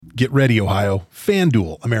Get ready, Ohio.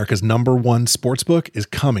 FanDuel, America's #1 sportsbook, is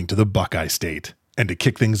coming to the Buckeye State. And to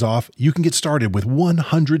kick things off, you can get started with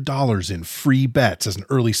 $100 in free bets as an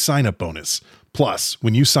early sign-up bonus. Plus,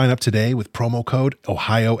 when you sign up today with promo code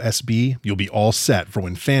OhioSB, you'll be all set for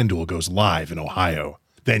when FanDuel goes live in Ohio.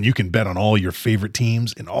 Then you can bet on all your favorite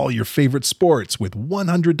teams and all your favorite sports with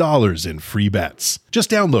 $100 in free bets.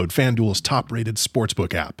 Just download FanDuel's top-rated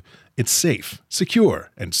sportsbook app. It's safe,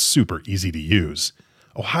 secure, and super easy to use.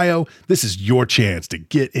 Ohio, this is your chance to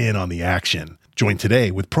get in on the action. Join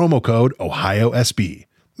today with promo code OhioSB.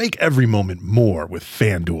 Make every moment more with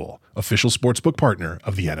FanDuel, official sportsbook partner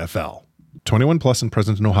of the NFL. 21 plus and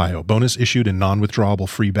present in Ohio. Bonus issued in non-withdrawable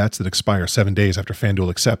free bets that expire 7 days after FanDuel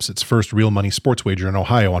accepts its first real money sports wager in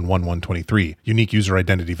Ohio on 1/1/23. Unique user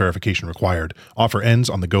identity verification required. Offer ends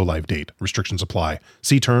on the go-live date. Restrictions apply.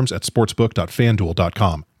 See terms at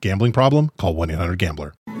sportsbook.fanduel.com. Gambling problem? Call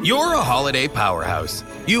 1-800-GAMBLER. You're a holiday powerhouse.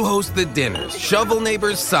 You host the dinners, shovel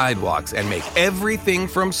neighbors' sidewalks, and make everything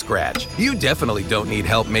from scratch. You definitely don't need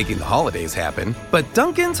help making the holidays happen. But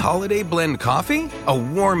Dunkin's Holiday Blend Coffee? A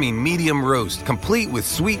warming medium roast complete with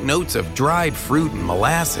sweet notes of dried fruit and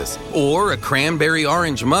molasses. Or a cranberry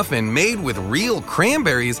orange muffin made with real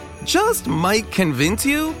cranberries just might convince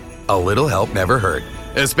you? A little help never hurt.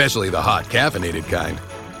 Especially the hot caffeinated kind.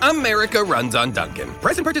 America runs on Dunkin'.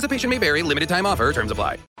 Price and participation may vary. Limited time offer. Terms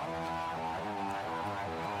apply.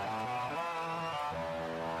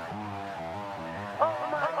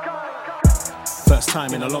 First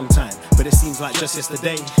time in a long time, but it seems like just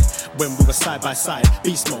yesterday when we were side by side.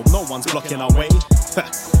 Beast mode, no one's blocking our way.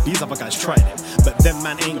 These other guys tried it, but them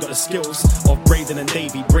man ain't got the skills of Braden and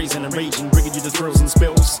Davey, brazen and raging, bringing you the thrills and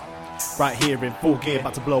spills. Right here in full gear,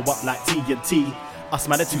 about to blow up like TNT. Us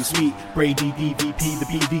man are too sweet, Brady DVP, the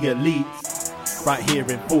BDElite. Right here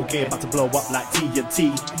in full gear, about to blow up like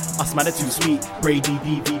TNT. Us man are too sweet, Brady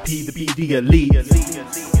DVP, the BDElite.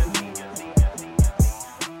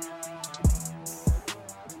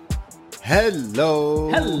 Hello.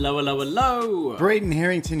 Hello, hello, hello. Braden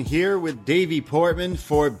Harrington here with Davey Portman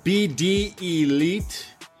for BDElite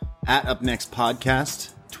at Up Next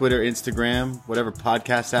Podcast. Twitter, Instagram, whatever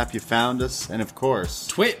podcast app you found us, and of course,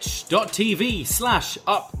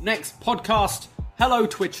 twitch.tv/upnextpodcast. Hello,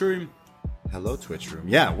 Twitch Room. Hello, Twitch Room.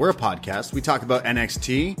 Yeah, we're a podcast. We talk about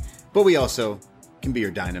NXT, but we also can be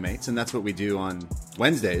your dynamates, and that's what we do on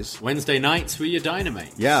Wednesdays. Wednesday nights, we're your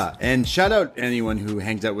dynamite. Yeah, and shout out anyone who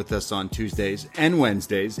hangs out with us on Tuesdays and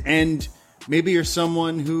Wednesdays, and maybe you're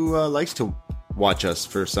someone who likes to watch us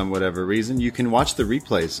for some whatever reason. You can watch the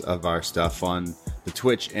replays of our stuff on the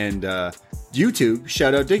Twitch and YouTube.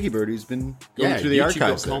 Shout out Dicky Bird, who's been going through the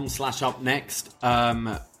archives.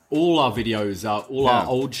 YouTube.com/upnext. All our videos, our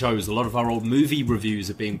old shows, a lot of our old movie reviews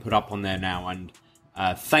are being put up on there now. And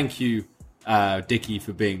thank you, Dicky,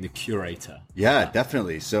 for being the curator. Yeah,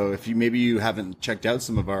 definitely. So if you haven't checked out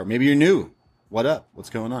some of our, maybe you're new. What up? What's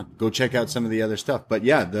going on? Go check out some of the other stuff. But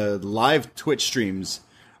yeah, the live Twitch streams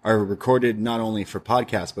are recorded not only for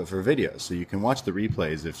podcasts, but for videos. So you can watch the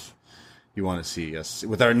replays if you want to see us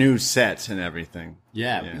with our new set and everything.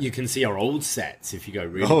 Yeah, you can see our old sets if you go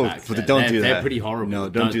really back. But don't do that. They're pretty horrible. No,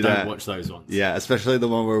 don't do that. Don't watch those ones. Yeah, especially the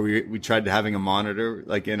one where we tried having a monitor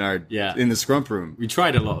like in our in the scrump room. We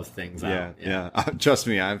tried a lot of things out. Yeah. Trust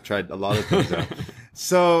me, I've tried a lot of things out.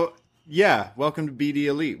 So, yeah, welcome to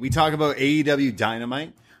BDElite. We talk about AEW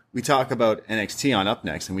Dynamite. We talk about NXT on Up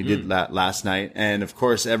Next, and we did that last night. And, of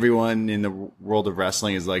course, everyone in the world of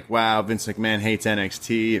wrestling is like, wow, Vince McMahon hates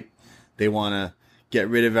NXT. They want to get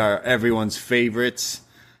rid of everyone's favorites,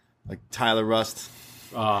 like Tyler Rust.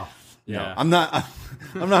 Yeah. No, I'm not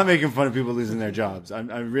making fun of people losing their jobs. I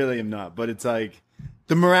really am not. But it's like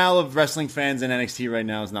the morale of wrestling fans in NXT right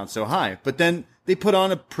now is not so high. But then they put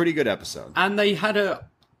on a pretty good episode. And they had a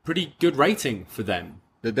pretty good rating for them.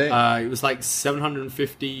 Did they? It was like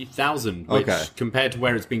 750,000, which compared to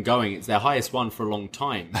where it's been going, it's their highest one for a long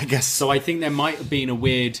time. I guess. So I think there might have been a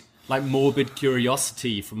weird, like, morbid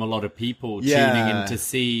curiosity from a lot of people tuning in to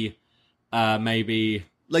see maybe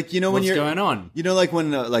like, you know, what's when going on. You know, like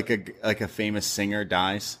when like a famous singer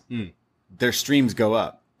dies, their streams go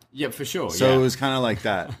up. Yeah, for sure. So it was kind of like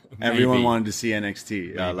that. Everyone wanted to see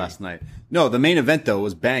NXT last night. No, the main event, though,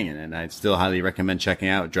 was banging, and I'd still highly recommend checking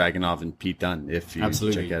out Dragunov and Pete Dunne if you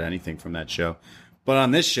check out anything from that show. But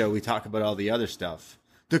on this show, we talk about all the other stuff.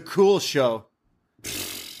 The cool show.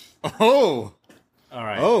 Oh! All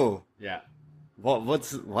right. Oh! Yeah.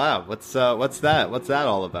 What's that? What's that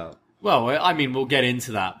all about? Well, I mean, we'll get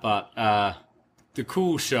into that, but the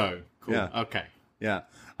cool show. Cool. Yeah. Okay. Yeah.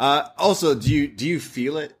 Also, do you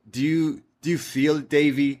feel it? Do you feel it,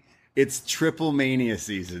 Davey? It's Triple Mania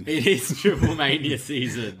season. It is Triple Mania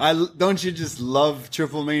season. Don't you just love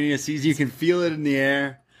Triple Mania season? You can feel it in the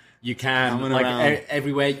air. You can. Like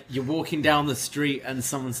everywhere. You're walking down the street and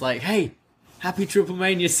someone's like, hey, happy Triple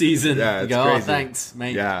Mania season. Yeah, you go, crazy. oh, thanks,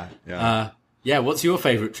 mate. Yeah. What's your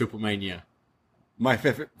favorite Triple Mania? My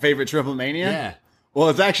favorite Triple Mania? Yeah. Well,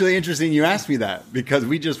 it's actually interesting you asked me that because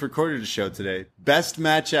we just recorded a show today. Best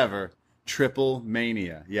match ever, Triple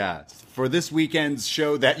Mania. Yeah. For this weekend's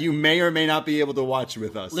show that you may or may not be able to watch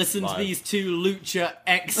with us. Listen live. to these two lucha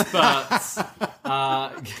experts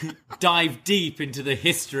dive deep into the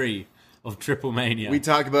history of Triple Mania. We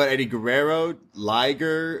talk about Eddie Guerrero,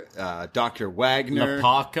 Liger, Dr. Wagner,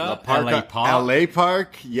 La Parka, LA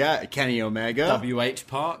Park, yeah, Kenny Omega, WH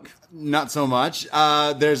Park. Not so much.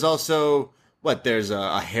 There's also there's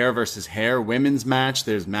a hair versus hair women's match.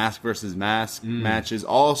 There's mask versus mask matches.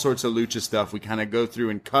 All sorts of lucha stuff. We kind of go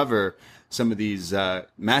through and cover some of these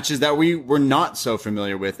matches that we were not so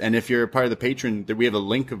familiar with. And if you're a part of the Patreon, we have a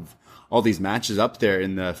link of all these matches up there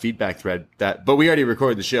in the feedback thread. But we already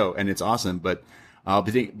recorded the show, and it's awesome. But I'll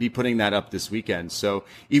be putting that up this weekend. So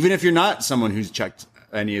even if you're not someone who's checked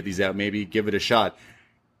any of these out, maybe give it a shot.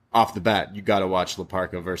 Off the bat, you got to watch La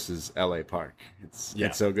Parka versus LA Park. It's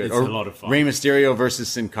so good. It's a lot of fun. Rey Mysterio versus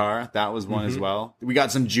Sin Cara, that was one as well. We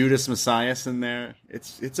got some Judas Messias in there. It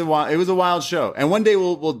was a wild show. And one day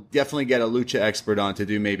we'll definitely get a lucha expert on to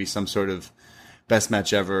do maybe some sort of best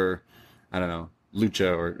match ever. I don't know,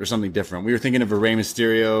 lucha or something different. We were thinking of a Rey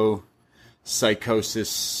Mysterio,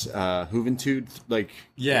 Psychosis, Juventud, like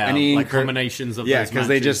combinations of those matches. because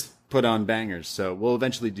they just put on bangers. So we'll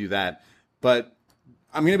eventually do that, but.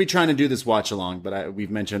 I'm going to be trying to do this watch along, but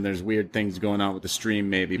we've mentioned there's weird things going on with the stream,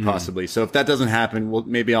 maybe, possibly. So if that doesn't happen,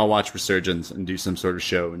 maybe I'll watch Resurgence and do some sort of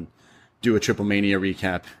show and do a Triple Mania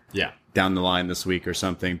recap down the line this week or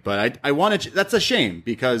something. But I want to, that's a shame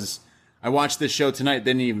because I watched this show tonight,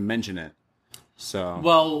 didn't even mention it. So.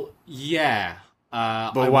 Well, yeah.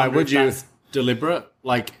 But why would you? That's deliberate.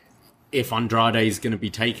 Like, if Andrade is going to be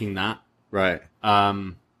taking that. Right.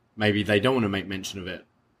 Maybe they don't want to make mention of it.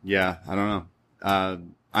 Yeah, I don't know.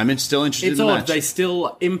 I'm still interested in the match. It's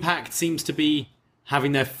odd. Impact seems to be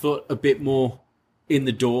having their foot a bit more in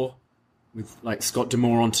the door with like Scott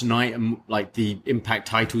D'Amore on tonight and like the Impact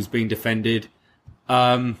titles being defended.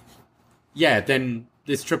 Then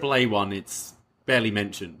this AAA one, it's barely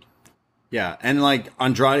mentioned. Yeah, and like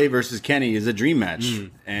Andrade versus Kenny is a dream match,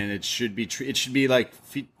 and it should be like.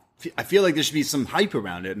 I feel like there should be some hype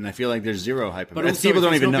around it, and I feel like there's zero hype. But also, people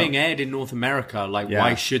don't even know. Being aired in North America,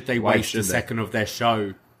 why should they waste a second of their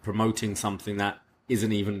show promoting something that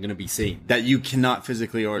isn't even going to be seen? That you cannot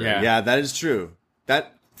physically order. Yeah, that is true.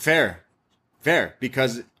 Fair.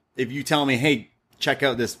 Because if you tell me, hey, check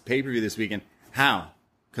out this pay-per-view this weekend, how?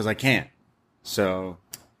 Because I can't. So,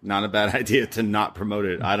 not a bad idea to not promote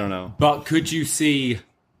it. I don't know. But could you see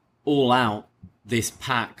All Out? This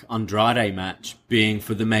Pac Andrade match being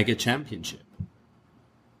for the Mega Championship.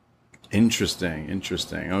 Interesting.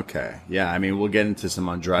 Okay. Yeah, I mean, we'll get into some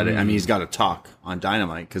Andrade. I mean, he's got to talk on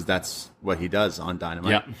Dynamite because that's what he does on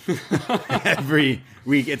Dynamite. Yep. Every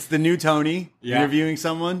week. It's the new Tony interviewing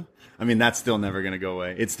someone. I mean, that's still never going to go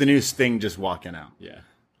away. It's the new Sting just walking out. Yeah.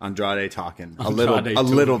 Andrade talking a little bit,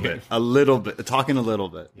 talking a little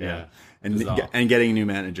bit. Yeah. And getting new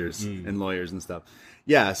managers and lawyers and stuff.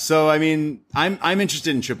 Yeah, so I mean, I'm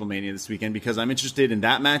interested in Triple Mania this weekend because I'm interested in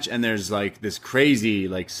that match, and there's like this crazy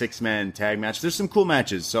like 6-man tag match. There's some cool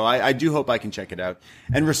matches, so I do hope I can check it out.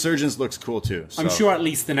 And Resurgence looks cool too. So. I'm sure at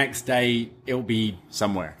least the next day it'll be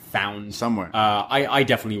somewhere found. I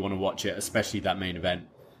definitely want to watch it, especially that main event.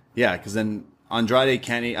 Yeah, because then Andrade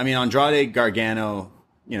Gargano,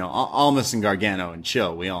 Almas and Gargano and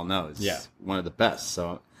Chill, we all know is one of the best.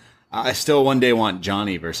 So. I still one day want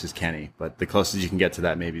Johnny versus Kenny, but the closest you can get to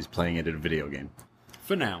that maybe is playing it in a video game.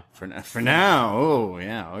 For now. For now. Oh,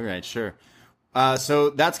 yeah. All right, sure.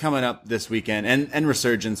 So that's coming up this weekend. And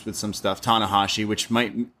Resurgence with some stuff. Tanahashi, which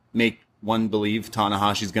might make one believe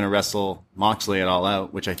Tanahashi's going to wrestle Moxley at All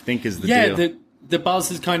Out, which I think is the deal. Yeah, the buzz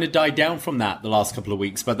has kind of died down from that the last couple of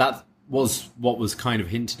weeks, but that was what was kind of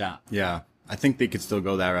hinted at. Yeah, I think they could still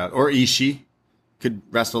go that route. Or Ishii could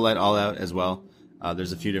wrestle at All Out as well.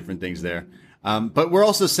 There's a few different things there. But we're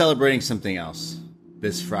also celebrating something else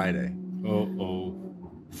this Friday.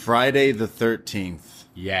 Friday the 13th.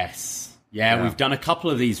 Yes. Yeah, we've done a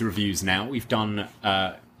couple of these reviews now. We've done,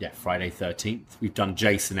 Friday 13th. We've done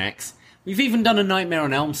Jason X. We've even done A Nightmare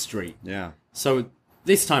on Elm Street. Yeah. So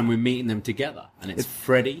this time we're meeting them together. And it's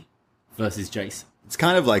Freddy versus Jason. It's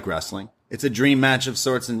kind of like wrestling. It's a dream match of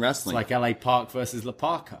sorts in wrestling. It's like LA Park versus La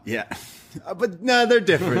Parka. Yeah. But no, they're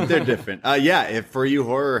different. They're different. Yeah, if for you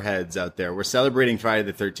horror heads out there, we're celebrating Friday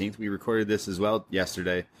the 13th. We recorded this as well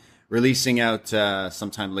yesterday, releasing out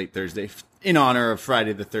sometime late Thursday in honor of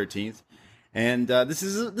Friday the 13th. And this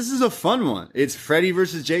is a fun one. It's Freddy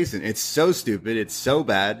versus Jason. It's so stupid. It's so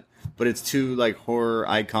bad, but it's two like horror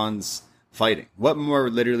icons fighting. What more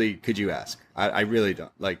literally could you ask? I really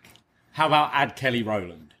don't. Like, How about add Kelly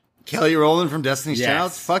Rowland? Kelly Rowland from Destiny's Yes.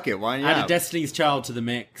 Child? Fuck it. Why not? Add a Destiny's Child to the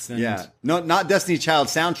mix. And Yeah. No, not Destiny's Child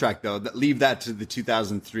soundtrack though. Leave that to the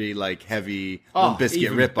 2003 like heavy Limp Bizkit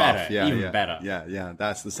even ripoff. better, Yeah, even yeah. better. Yeah.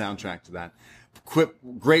 That's the soundtrack to that.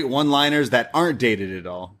 Great one-liners that aren't dated at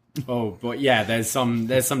all. Oh, but yeah, there's some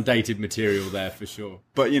dated material there for sure.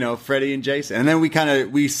 But Freddie and Jason, and then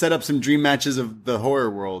we set up some dream matches of the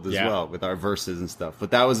horror world as well with our verses and stuff.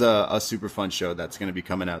 But that was a super fun show that's going to be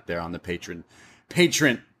coming out there on the Patreon.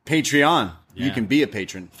 You can be a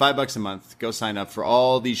patron. $5 a month. Go sign up for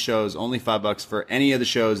all these shows. Only $5 for any of the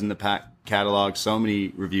shows in the catalog. So many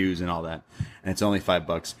reviews and all that, and it's only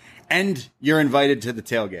 $5. And you're invited to the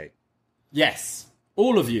tailgate. Yes,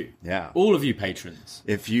 all of you. Yeah. All of you patrons.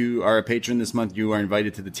 If you are a patron this month, you are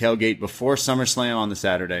invited to the tailgate before SummerSlam on the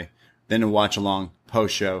Saturday, then a watch along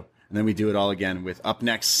post show, and then we do it all again with Up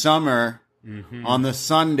Next Summer on the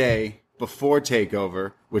Sunday before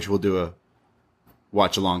TakeOver, which we'll do a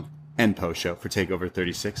watch along and post show for TakeOver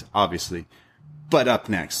 36, obviously. But Up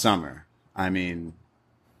Next Summer, I mean,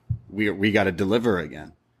 we got to deliver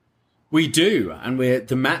again. We do, and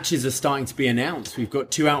the matches are starting to be announced. We've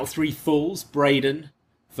got 2 out of 3 falls. Braden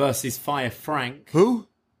versus Fire Frank. Who?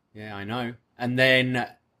 Yeah, I know. And then,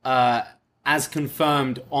 as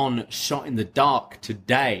confirmed on Shot in the Dark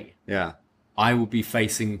today, Yeah. I will be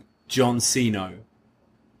facing John Cena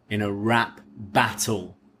in a rap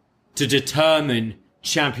battle to determine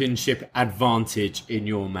championship advantage in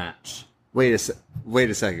your match. Wait a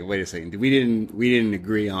second. We didn't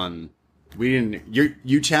agree on.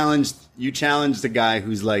 You challenged the guy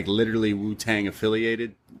who's like literally Wu-Tang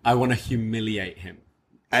affiliated I want to humiliate him.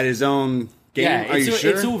 at his own game. Yeah, Are you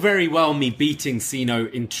sure? it's all very well me beating Cena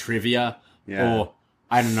in trivia or,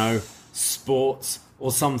 I don't know, sports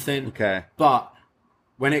or something. Okay. But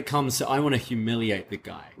when it comes to, I want to humiliate the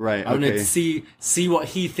guy. Right, I want okay. to see what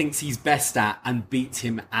he thinks he's best at and beat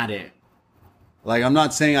him at it. Like, I'm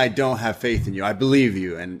not saying I don't have faith in you. I believe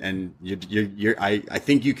you, and I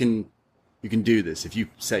think you can do this if you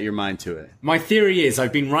set your mind to it. My theory is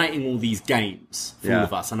I've been writing all these games for all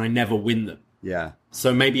of us and I never win them. Yeah.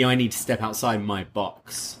 So maybe I need to step outside my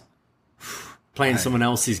box. Playing someone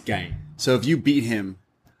else's game. So if you beat him,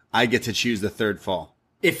 I get to choose the third fall.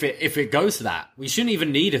 If it goes to that, we shouldn't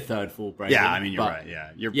even need a third fall, Brady. Yeah, I mean, you're right. Yeah.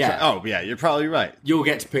 You're probably right. You'll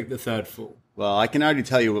get to pick the third fall. Well, I can already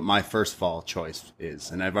tell you what my first fall choice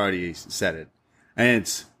is, and I've already said it. And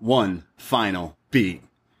it's one final beat,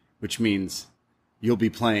 which means you'll be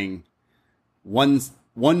playing one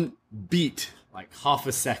beat Like half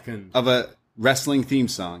a second. of a wrestling theme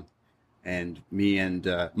song. And me and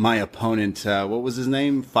my opponent, what was his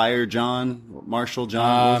name? Fire John? Marshall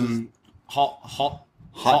John?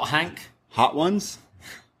 Hot Hank? Hot Ones?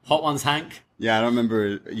 Hot Ones Hank? Yeah, I don't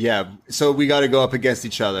remember. Yeah, so we got to go up against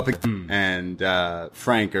each other. And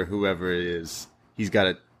Frank or whoever it is, he's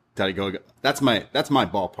got to go. That's my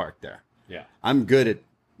ballpark there. Yeah. I'm good at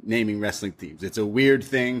naming wrestling themes. It's a weird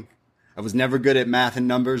thing. I was never good at math and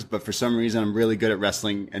numbers, but for some reason I'm really good at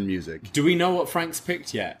wrestling and music. Do we know what Frank's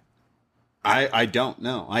picked yet? I don't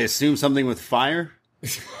know. I assume something with fire?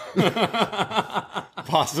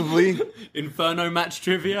 Possibly. Inferno match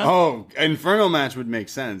trivia? Oh, Inferno match would make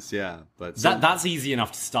sense, yeah. But That's easy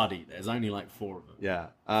enough to study. There's only like 4 of them. yeah.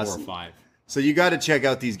 4 or 5. So you got to check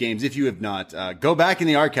out these games if you have not. Go back in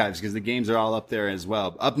the archives because the games are all up there as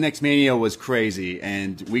well. Up Next Mania was crazy,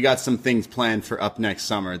 and we got some things planned for Up Next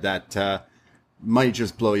Summer that might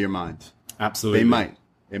just blow your mind. Absolutely. They might.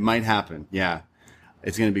 It might happen. Yeah.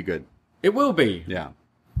 It's going to be good. It will be. Yeah.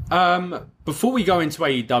 Before we go into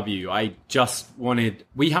AEW, I just wanted...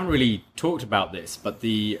 We haven't really talked about this, but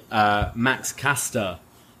the Max Caster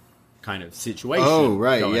kind of situation. Oh,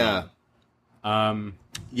 right, going yeah. on.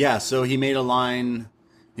 Yeah, so he made a line.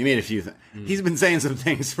 He made a few things. He's been saying some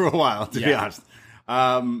things for a while, to be honest.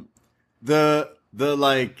 The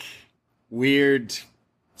like weird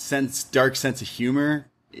dark sense of humor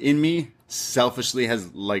in me selfishly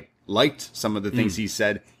has liked some of the things he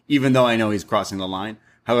said, even though I know he's crossing the line.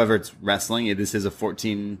 However, it's wrestling. This is a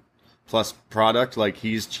 14+ product. Like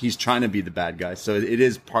he's trying to be the bad guy. So it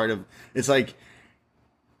is part of. It's like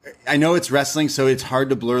I know it's wrestling, so it's hard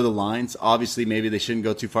to blur the lines. Obviously, maybe they shouldn't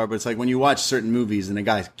go too far, but it's like when you watch certain movies and a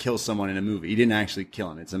guy kills someone in a movie, he didn't actually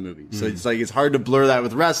kill him. It's a movie. So it's like, it's hard to blur that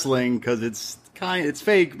with wrestling because it's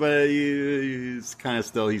fake, but it's kind of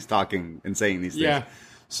still, he's talking and saying these things. Yeah.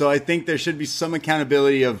 So I think there should be some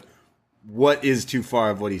accountability of what is too far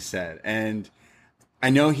of what he said. And I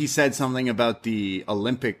know he said something about the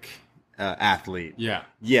Olympic athlete. Yeah.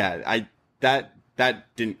 Yeah.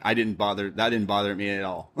 That didn't bother me at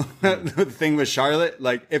all. The thing with Charlotte,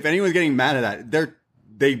 like, if anyone's getting mad at that,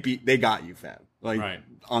 they got you, fam. Like, Right.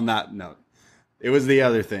 On that note, it was the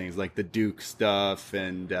other things like the Duke stuff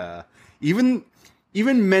and even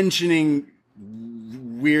mentioning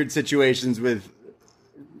weird situations with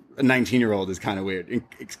a 19-year-old is kind of weird,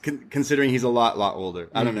 considering he's a lot older.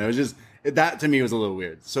 I don't know. It's just, that to me was a little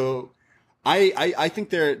weird. So I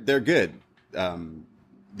think they're good.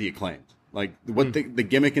 The Acclaimed. Like, what the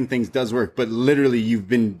gimmick and things does work, but literally you've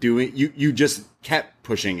been doing, you just kept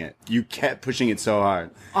pushing it. You kept pushing it so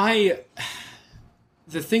hard.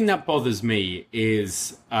 The thing that bothers me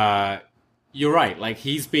is, you're right, like,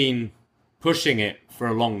 he's been pushing it for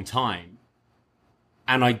a long time,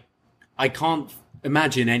 and I can't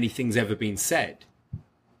imagine anything's ever been said.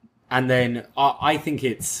 And then I think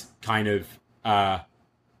it's kind of, I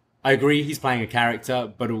agree he's playing a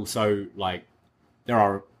character, but also, like, there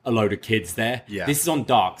are a load of kids there. Yeah. This is on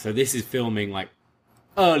Dark, so this is filming like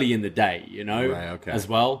early in the day, you know, Right, okay. as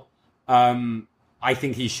well. I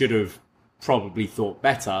think he should have probably thought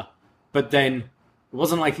better, but then it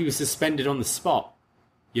wasn't like he was suspended on the spot,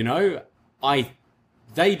 you know.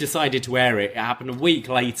 They decided to air it. It happened a week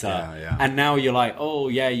later, Yeah. and now you're like, oh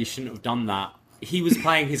yeah, you shouldn't have done that. He was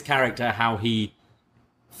playing his character how he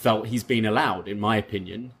felt he's been allowed, in my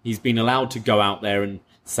opinion. He's been allowed to go out there and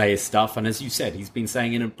say his stuff, and as you said, he's been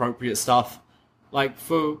saying inappropriate stuff like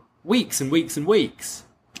for weeks and weeks and weeks.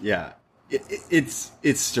 Yeah, it's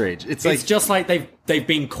strange. It's It's just like they've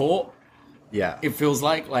been caught. Yeah, It feels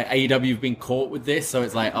like AEW have been caught with this, so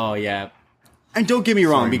it's like, oh yeah. and don't get me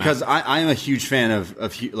wrong, Sorry, because I am a huge fan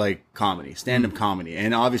of like comedy, stand-up comedy,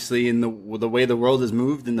 and obviously in the way the world has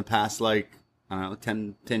moved in the past, like, I don't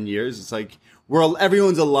know, 10 years, it's like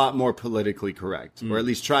everyone's a lot more politically correct, or at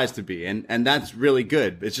least tries to be, and that's really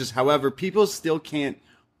good. It's just, however, people still can't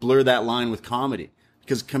blur that line with comedy,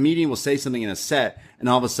 because a comedian will say something in a set, and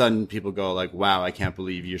all of a sudden people go like, "Wow, I can't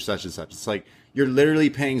believe you're such and such." It's like you're literally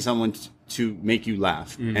paying someone to make you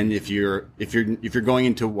laugh, and if you're going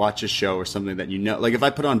in to watch a show or something that you know, like if I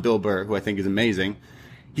put on Bill Burr, who I think is amazing.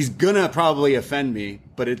 He's gonna probably offend me,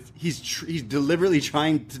 but he's deliberately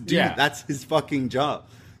trying to do it. That's his fucking job.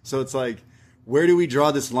 So it's like, where do we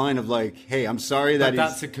draw this line of like, hey, I'm sorry that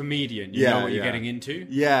That's a comedian. You know what you're getting into?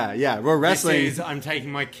 Yeah. We're wrestling. This is, I'm taking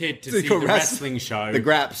my kid to see the wrestling show. The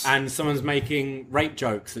Graps. And someone's making rape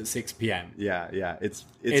jokes at 6 p.m. Yeah. It's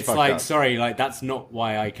like, up. sorry, like, that's not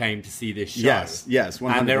why I came to see this show. Yes,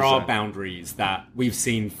 100%. And there are boundaries that we've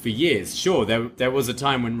seen for years. Sure, there was a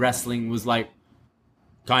time when wrestling was like,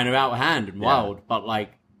 kind of out of hand and wild, but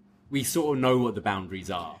like we sort of know what the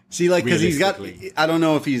boundaries are. See, like, because he's got, realistically. I don't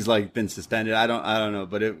know if he's like been suspended. I don't know.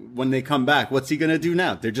 But when they come back, what's he gonna do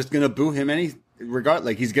now? They're just gonna boo him regard.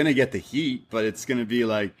 Like, he's gonna get the heat, but it's gonna be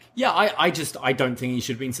like, Yeah, I don't think he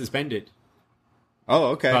should have been suspended. oh,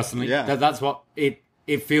 okay, Personally, yeah, that's what it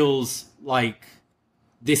feels like.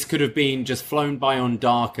 This could have been just flown by on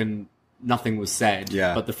Dark and nothing was said.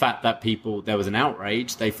 Yeah. But the fact that there was an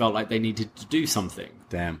outrage, they felt like they needed to do something.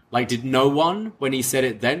 damn. Like, did no one, when he said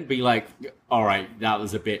it then, be like, all right, that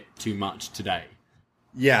was a bit too much today?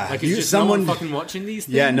 Yeah, Like, it's just no one fucking watching these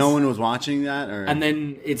things? Yeah, no one was watching that, And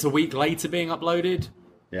then it's a week later being uploaded?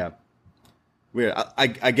 yeah, weird.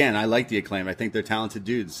 I like the Acclaim. I think they're talented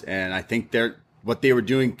dudes, and I think what they were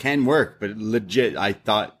doing can work. But legit, I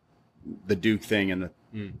thought the Duke thing and the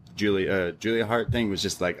Julia Hart thing was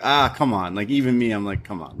just like, come on. Like, even me, I'm like,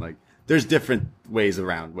 come on. Like, there's different ways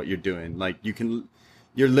around what you're doing. Like,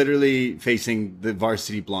 you're literally facing the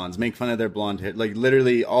Varsity Blondes, make fun of their blonde hair. Like,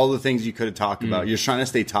 literally all the things you could have talked about. You're trying to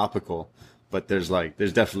stay topical, but there's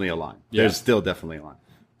definitely a line. Yeah. There's still definitely a line.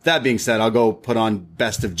 That being said, I'll go put on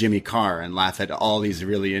Best of Jimmy Carr and laugh at all these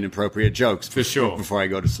really inappropriate jokes For sure. before I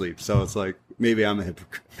go to sleep. So it's like, maybe I'm a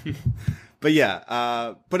hypocrite. But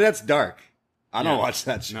yeah, but that's Dark. I don't watch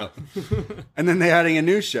that show. No. And then they're adding a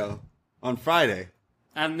new show on Friday.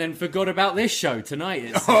 And then forgot about this show tonight,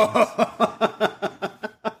 it seems.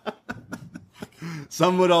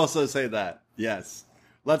 Some would also say that. Yes.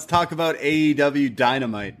 Let's talk about AEW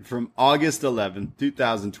Dynamite from August 11th,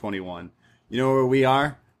 2021. You know where we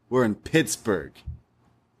are? We're in Pittsburgh.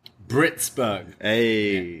 Britsburg.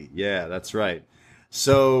 Hey, yeah, that's right.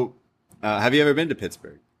 So, have you ever been to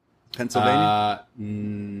Pittsburgh? Pennsylvania?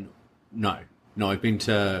 No, I've been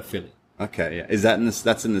to Philly. Okay, yeah. Is that in this?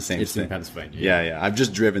 That's in the same It's state? in Pennsylvania. Yeah. I've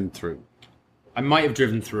just driven through. I might have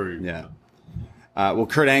driven through. Yeah. Well,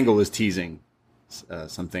 Kurt Angle was teasing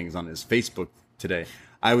some things on his Facebook today.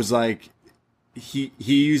 I was like, he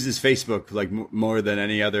uses Facebook like more than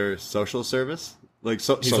any other social service. Like He's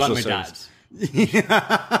social like my service. dad.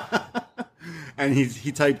 Yeah. And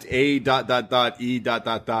he typed A ... E ...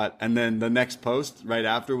 and then the next post right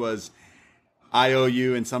after was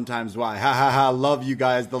IOU and sometimes Y. Ha ha ha! Love you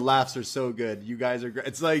guys. The laughs are so good. You guys are great.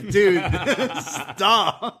 It's like, dude,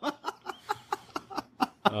 stop.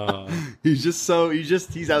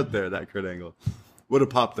 He's out there. That Kurt Angle would have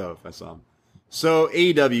popped though if I saw him. So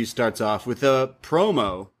AEW starts off with a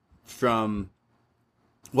promo from.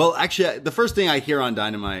 Well, actually, the first thing I hear on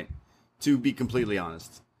Dynamite, to be completely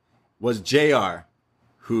honest, was JR,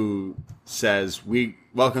 who says, "We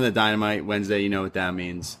welcome to Dynamite Wednesday. You know what that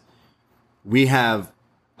means. We have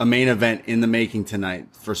a main event in the making tonight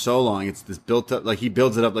for so long. It's this built up, like he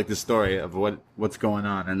builds it up like the story of what's going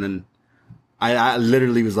on." And then I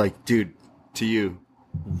literally was like, "Dude, to you,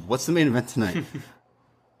 what's the main event tonight?"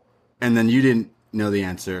 And then you didn't know the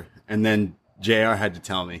answer. And then JR had to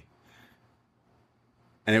tell me.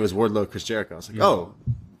 And it was Wardlow, Chris Jericho. I was like, "Oh,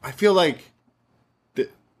 I feel like I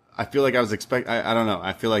was I don't know.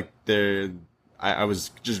 I feel like I was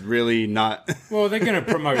just really not. Well, they're going to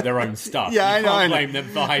promote their own stuff. Yeah, you can't blame them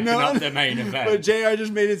for hyping up their main event. But JR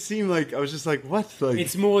just made it seem like I was just like, what? Like,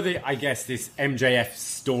 it's more that I guess this MJF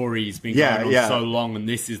story's been going on so long, and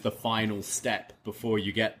this is the final step before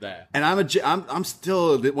you get there. And I'm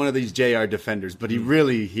still one of these JR defenders, but he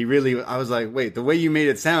really. I was like, wait, the way you made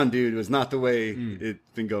it sound, dude, was not the way it's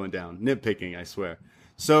been going down. Nitpicking, I swear.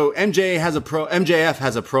 So MJF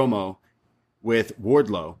has a promo with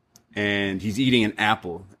Wardlow. And he's eating an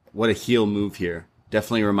apple. What a heel move here.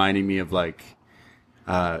 Definitely reminding me of like,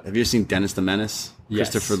 have you ever seen Dennis the Menace? Yes.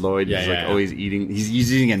 Christopher Lloyd. He's always eating. He's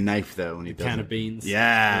using a knife though when he does. Can of beans.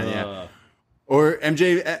 Yeah. Or is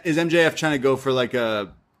MJF trying to go for like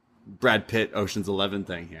a Brad Pitt Ocean's 11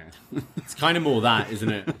 thing here? It's kind of more that, isn't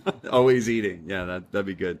it? Always eating. Yeah, that'd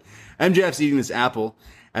be good. MJF's eating this apple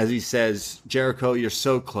as he says, "Jericho, you're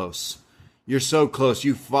so close. You're so close.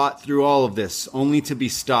 You fought through all of this, only to be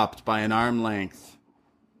stopped by an arm length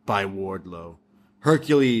by Wardlow.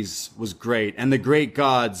 Hercules was great, and the great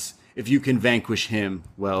gods, if you can vanquish him,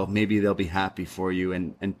 well, maybe they'll be happy for you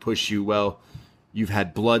and push you. Well, you've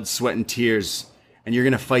had blood, sweat, and tears, and you're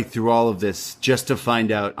going to fight through all of this just to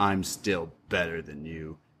find out I'm still better than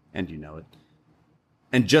you, and you know it."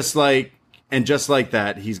 And just like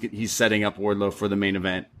that, he's setting up Wardlow for the main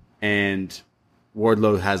event, and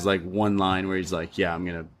Wardlow has like one line where he's like, "Yeah, I'm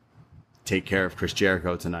going to take care of Chris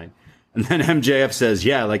Jericho tonight." And then MJF says,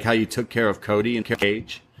 "Yeah, like how you took care of Cody and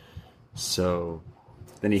Cage." So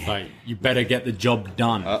then you better get the job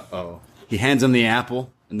done. Uh-oh. He hands him the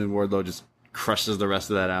apple, and then Wardlow just crushes the rest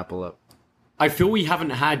of that apple up. I feel we haven't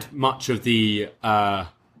had much of the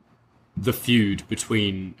feud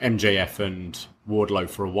between MJF and Wardlow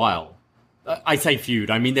for a while. I say feud.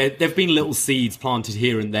 I mean, there've been little seeds planted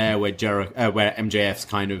here and there where MJF's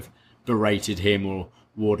kind of berated him or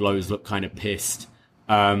Wardlow's looked kind of pissed.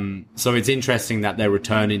 So it's interesting that they're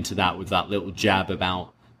returning to that with that little jab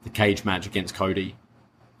about the cage match against Cody.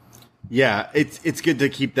 Yeah, it's good to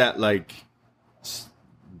keep that like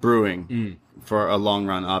brewing for a long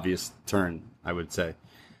run, obvious turn, I would say.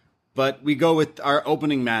 But we go with our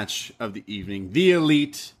opening match of the evening: the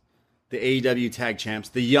Elite, the AEW Tag Champs,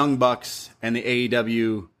 the Young Bucks, and the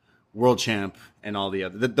AEW World Champ, and all the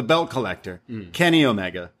other the belt collector, Kenny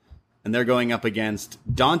Omega, and they're going up against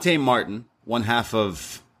Dante Martin, one half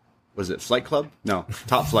of, was it Flight Club? No,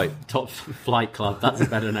 Top Flight. Top Flight Club. That's a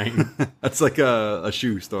better name. That's like a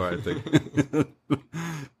shoe store, I think.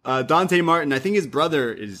 Dante Martin, I think his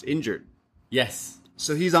brother is injured. Yes.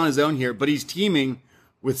 So he's on his own here, but he's teaming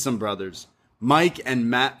with some brothers. Mike and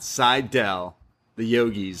Matt Sydal, the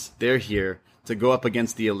Yogis, they're here to go up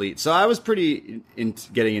against the Elite. So I was pretty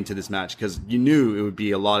into getting into this match because you knew it would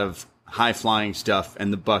be a lot of high-flying stuff,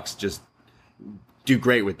 and the Bucks just do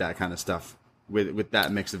great with that kind of stuff, with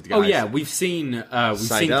that mix of guys. Oh, yeah, we've seen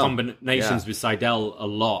combinations with Sydal a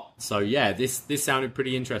lot. So, yeah, this sounded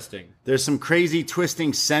pretty interesting. There's some crazy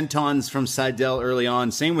twisting sentons from Sydal early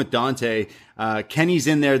on. Same with Dante. Kenny's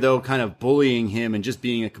in there, though, kind of bullying him and just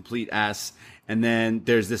being a complete ass. And then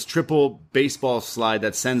there's this triple baseball slide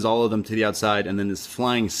that sends all of them to the outside, and then this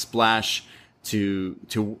flying splash to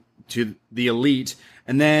the Elite.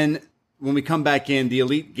 And then when we come back in, the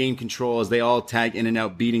Elite gain control as they all tag in and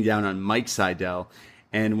out, beating down on Mike Sydal.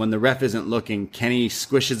 And when the ref isn't looking, Kenny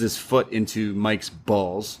squishes his foot into Mike's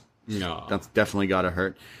balls, No. That's definitely got to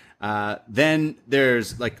hurt. Then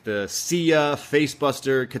there's like the Sia,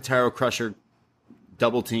 Facebuster, Kataro Crusher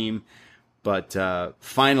double team. But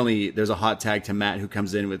finally, there's a hot tag to Matt who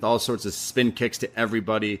comes in with all sorts of spin kicks to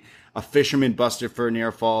everybody, a Fisherman Buster for a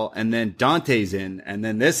near fall, and then Dante's in, and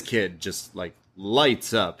then this kid just like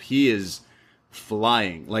lights up. He is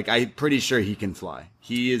flying. Like, I'm pretty sure he can fly.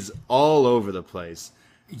 He is all over the place.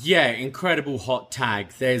 Yeah, incredible hot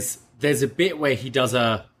tag. There's a bit where he does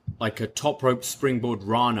a top rope springboard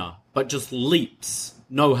Rana, but just leaps,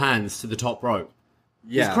 no hands to the top rope.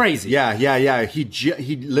 Yeah. It's crazy. Yeah.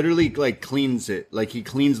 He literally like cleans it. Like he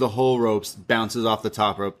cleans the whole ropes, bounces off the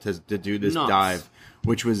top rope to do this dive,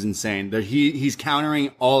 which was insane. He's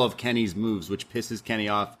countering all of Kenny's moves, which pisses Kenny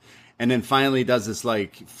off. And then finally does this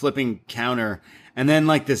like flipping counter, and then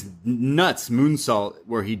like this nuts moonsault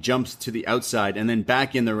where he jumps to the outside and then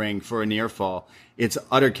back in the ring for a near fall. It's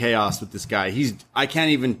utter chaos with this guy. I can't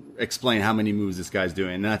even explain how many moves this guy's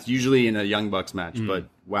doing. And that's usually in a Young Bucks match, but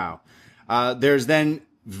wow. There's then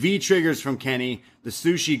V triggers from Kenny, the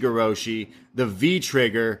Sushi Garoshi, the V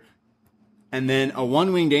trigger, and then a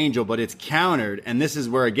one-winged angel, but it's countered. And this is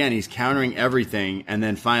where, again, he's countering everything. And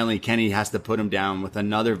then finally, Kenny has to put him down with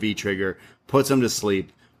another V-trigger, puts him to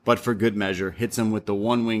sleep, but for good measure, hits him with the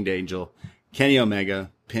one-winged angel. Kenny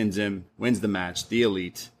Omega pins him, wins the match, the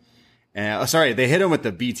Elite. Sorry, they hit him with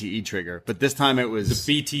the BTE trigger, but this time it was...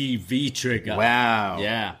 The BTV trigger. Wow.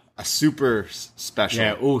 Yeah. A super special.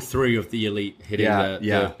 Yeah, all three of the Elite hitting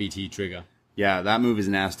the BT trigger. Yeah, that move is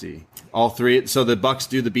nasty. All three. So the Bucks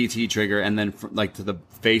do the BT trigger, and then like to the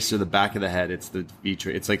face or the back of the head, it's the V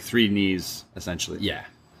trigger. It's like three knees essentially. Yeah,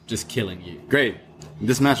 just killing you. Great.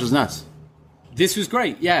 This match was nuts. This was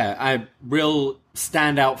great. Yeah, a real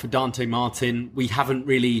standout for Dante Martin. We haven't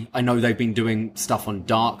really. I know they've been doing stuff on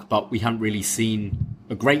Dark, but we haven't really seen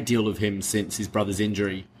a great deal of him since his brother's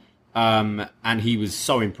injury. And he was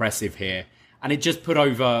so impressive here, and it just put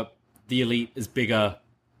over the Elite as bigger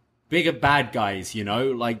bad guys, you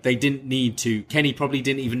know, like they didn't need to. Kenny probably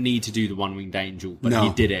didn't even need to do the one-winged angel, but he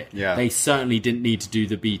did it. Yeah. They certainly didn't need to do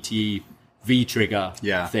the BT V-trigger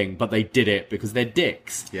thing, but they did it because they're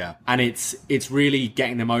dicks. Yeah. And it's really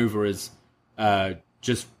getting them over as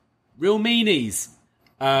just real meanies.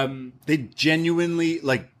 They genuinely,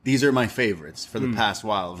 like, these are my favorites for the past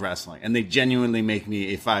while of wrestling. And they genuinely make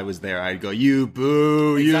me, if I was there, I'd go, you,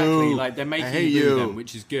 boo, exactly. you. Like, they're making you boo them,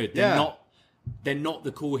 which is good. They're not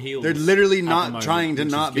the cool heels. They're literally not moment, trying to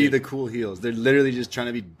not be the cool heels. They're literally just trying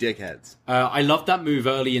to be dickheads. I loved that move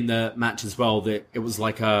early in the match as well. That it was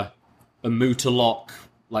like a Muta lock,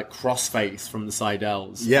 like crossface from the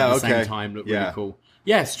Seidels. Yeah, at the same time, looked really cool.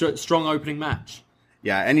 Yeah, strong opening match.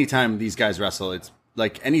 Yeah, anytime these guys wrestle, it's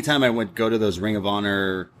like anytime I go to those Ring of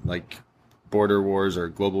Honor, like Border Wars or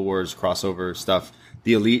Global Wars crossover stuff,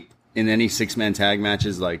 the Elite in any 6-man tag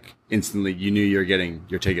matches, like instantly you knew you're getting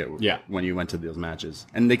your ticket when you went to those matches.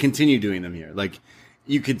 And they continue doing them here. Like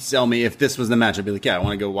you could sell me, if this was the match, I'd be like, yeah, I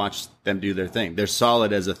want to go watch them do their thing. They're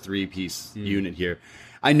solid as a 3-piece unit here.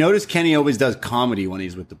 I notice Kenny always does comedy when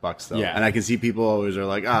he's with the Bucks though. Yeah. And I can see people always are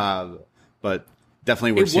like, but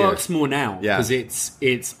definitely works here. It works more now because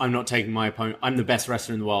it's I'm not taking my opponent. I'm the best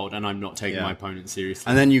wrestler in the world, and I'm not taking my opponent seriously.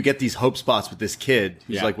 And then you get these hope spots with this kid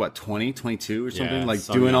who's like what 20, 22 or something, like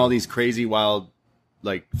so doing all these crazy, wild,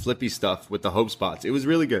 like flippy stuff with the hope spots. It was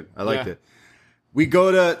really good. I liked it. We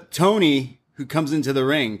go to Tony, who comes into the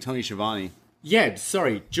ring. Tony Schiavone. Yeah,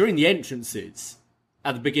 sorry. During the entrances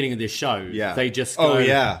at the beginning of this show, they just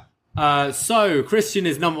go, so Christian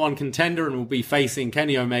is number 1 contender and will be facing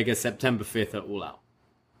Kenny Omega September 5th at All Out.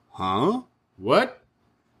 Huh? What?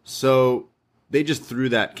 So they just threw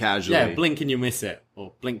that casually. Yeah, blink and you miss it.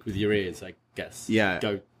 Or blink with your ears, I guess. Yeah.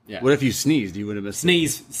 Go. Yeah. What if you sneezed? You would have missed it.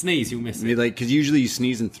 Sneeze, you'll miss it. Like, because usually you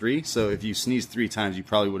sneeze in 3, so if you sneeze 3 times, you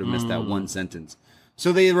probably would have missed that one sentence.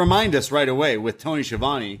 So they remind us right away with Tony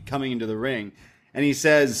Schiavone coming into the ring, and he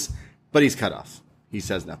says, but he's cut off. He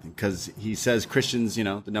says nothing because he says Christian's, the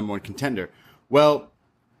number 1 contender. Well,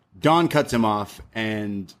 Don cuts him off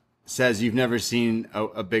and says you've never seen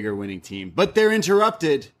a bigger winning team. But they're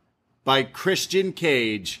interrupted by Christian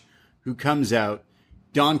Cage, who comes out.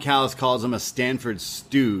 Don Callis calls him a Stanford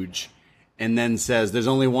stooge and then says there's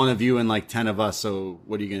only one of you and like 10 of us, so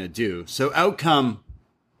what are you going to do? So out come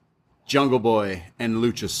Jungle Boy and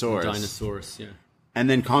Luchasaurus. Dinosaurus, yeah. And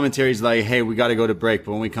then commentary's like, hey, we got to go to break,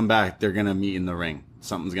 but when we come back, they're going to meet in the ring.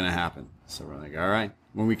 Something's going to happen. So we're like, all right.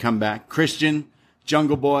 When we come back, Christian,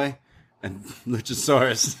 Jungle Boy, and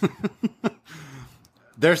Luchasaurus.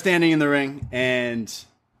 They're standing in the ring, and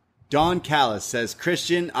Don Callis says,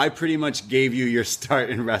 Christian, I pretty much gave you your start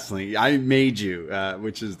in wrestling. I made you,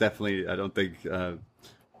 which is definitely, I don't think,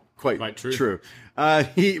 quite true. true.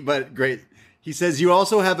 But great. He says, you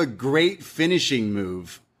also have a great finishing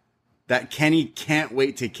move that Kenny can't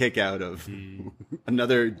wait to kick out of.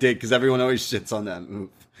 Another dig, because everyone always shits on that move.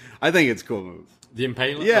 I think it's a cool move. The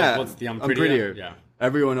Impaler? Yeah. What's the I'm prettier. Yeah.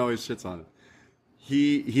 Everyone always shits on it.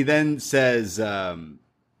 He then says,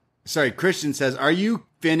 Christian says, are you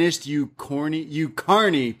finished, you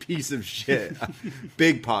carny piece of shit?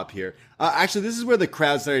 Big pop here. Actually, this is where the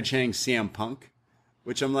crowd started chanting CM Punk,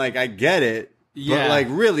 which I'm like, I get it. Yeah. But like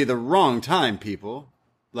really the wrong time, people.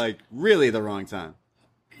 Like really the wrong time.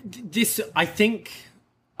 I think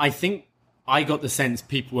I got the sense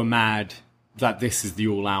people were mad that this is the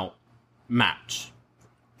all-out match.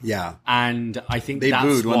 Yeah. And I think they that's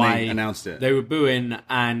booed why when they announced it. They were booing,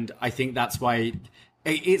 and I think that's why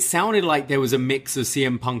it sounded like there was a mix of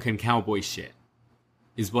CM Punk and cowboy shit,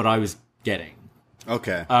 is what I was getting.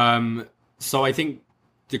 Okay. So I think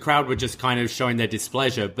the crowd were just kind of showing their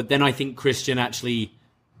displeasure, but then I think Christian actually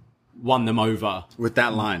won them over with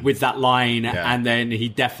that line. Yeah. And then he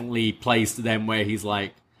definitely plays to them where he's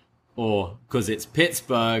like, or because it's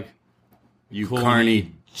Pittsburgh, you call carny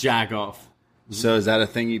me Jagoff. So is that a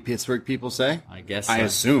thing you Pittsburgh people say? I guess I so.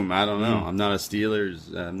 assume. I don't know. I'm not a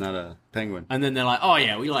Steelers. I'm not a Penguin. And then they're like, oh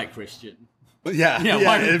yeah, we like Christian. Yeah.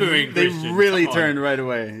 Why are we booing They Christian? really Come on. turned right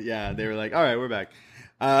away. Yeah. They were like, all right, we're back.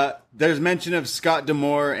 There's mention of Scott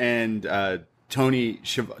D'Amore and Tony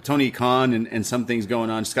Khan and some things going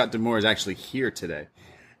on. Scott D'Amore is actually here today.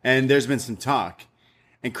 And there's been some talk.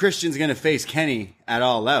 And Christian's going to face Kenny at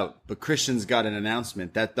All Out. But Christian's got an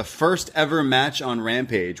announcement that the first ever match on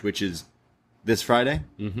Rampage, which is this Friday,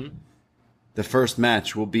 the first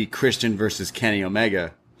match will be Christian versus Kenny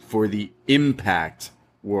Omega for the Impact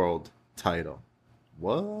World title.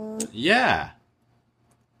 What? Yeah.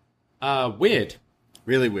 Weird.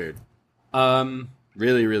 Really weird.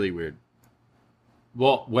 Really, really weird.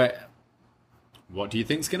 What do you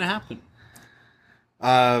think's going to happen?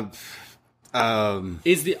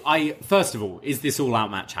 First of all, is this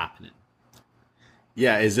all-out match happening?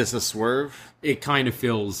 Yeah, is this a swerve? It kind of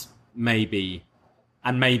feels maybe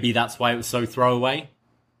that's why it was so throwaway.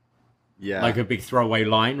 Yeah. Like a big throwaway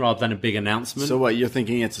line rather than a big announcement. So what, you're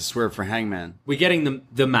thinking it's a swerve for Hangman? We're getting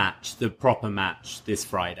the match, the proper match this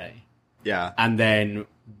Friday. Yeah. And then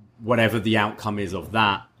whatever the outcome is of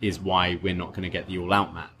that is why we're not going to get the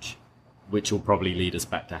all-out match, which will probably lead us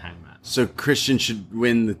back to Hangman. So Christian should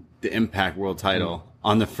win the Impact World title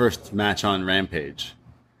on the first match on Rampage.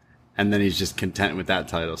 And then he's just content with that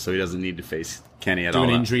title, so he doesn't need to face Kenny at all. Do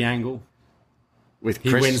an injury angle. With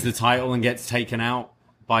He wins the title and gets taken out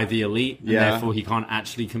by the Elite, and Yeah. therefore he can't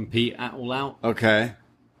actually compete at All Out. Okay.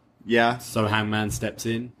 Yeah. So Hangman steps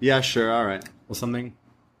in Yeah, sure, all right. or something.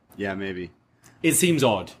 Yeah, maybe. It seems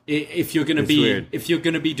odd. If you're going to It's be weird. if you're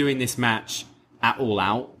going to be doing this match at All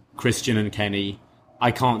Out, Christian and Kenny,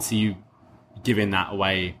 I can't see you giving that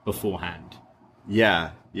away beforehand.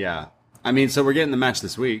 Yeah, yeah. I mean, so we're getting the match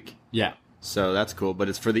this week, Yeah. so that's cool, but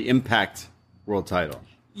it's for the Impact World title.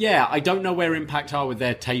 Yeah, I don't know where Impact are with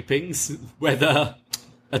their tapings, whether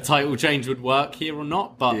a title change would work here or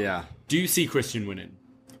not, but Yeah. do you see Christian winning?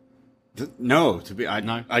 No,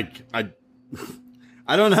 No?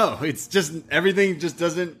 I don't know. It's just everything just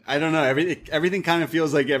doesn't. I don't know. Everything kind of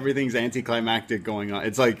feels like everything's anticlimactic going on.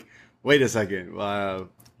 It's like, wait a second,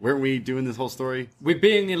 weren't we doing this whole story? We're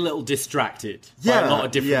being a little distracted by Yeah, a lot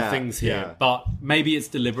of different yeah, things here, yeah. but maybe it's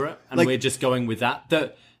deliberate, and Like- we're just going with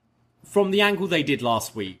that. From the angle they did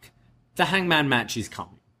last week, the Hangman match is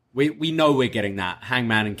coming. We know we're getting that,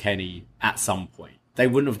 Hangman and Kenny, at some point. They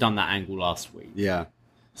wouldn't have done that angle last week. Yeah,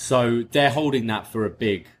 So they're holding that for a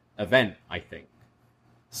big event, I think.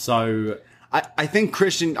 So I think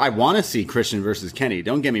Christian. I want to see Christian versus Kenny.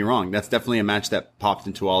 Don't get me wrong. That's definitely a match that popped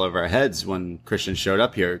into all of our heads when Christian showed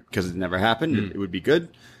up here because it never happened. It would be good.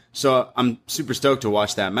 So I'm super stoked to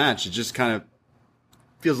watch that match. It just kind of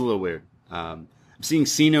feels a little weird. I'm seeing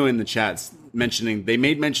Sino in the chats mentioning they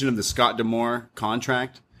made mention of the Scott D'Amore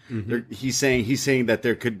contract. He's saying that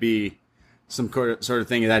there could be some sort of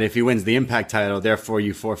thing that if he wins the Impact title, therefore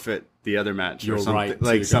you forfeit the other match You're or something right to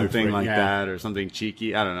like go something for it, like yeah. that or something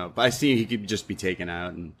cheeky. I don't know, but I see he could just be taken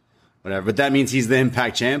out and whatever. But that means he's the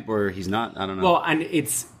Impact champ or he's not. I don't know. well, and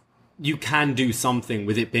you can do something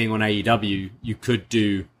with it being on AEW. You could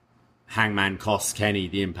do Hangman costs Kenny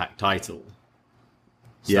the Impact title.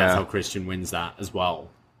 So Yeah. that's how Christian wins that as well.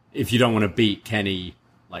 If you don't want to beat Kenny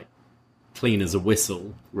like clean as a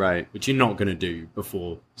whistle, right. which you're not going to do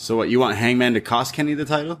before. So what, you want Hangman to cost Kenny the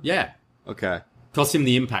title? Yeah, Okay. cost him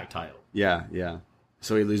the Impact title. Yeah, yeah.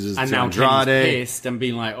 So he loses And to now Andrade. Kenny's pissed and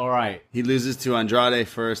being like, all right, He loses to Andrade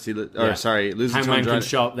first. Yeah. Loses to Hangman Andrade. can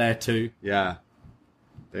show up there too. Yeah.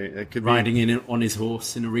 It could riding in on his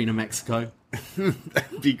horse in Arena Mexico.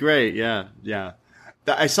 That'd be great. Yeah.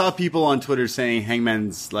 I saw people on Twitter saying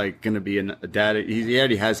Hangman's like going to be a dad. He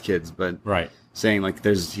already has kids, but saying like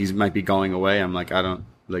he might be going away. I'm like, I don't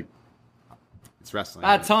like. It's wrestling.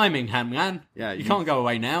 Bad timing, Hangman. Yeah, you can't go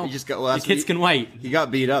away now. You just got. Your kids can wait. He got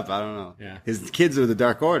beat up. I don't know. Yeah, his kids are the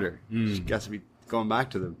Dark Order. He has to be going back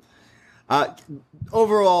to them.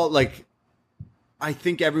 Overall, like, I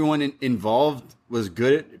think everyone involved was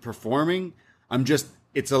good at performing.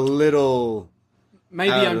 It's a little.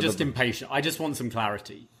 Maybe I'm just impatient. I just want some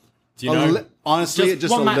clarity. Do you know? Honestly,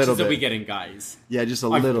 just a little bit. What matches are we getting, guys? Yeah, just a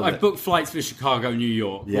little bit. I've booked flights for Chicago, New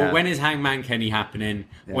York. Yeah. Well, when is Hangman Kenny happening?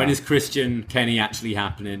 Yeah. When is Christian Kenny actually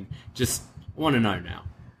happening? Just want to know now.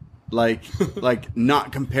 Like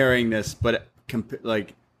not comparing this, but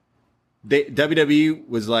WWE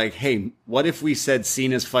was like, hey, what if we said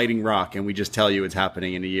Cena's fighting Rock and we just tell you it's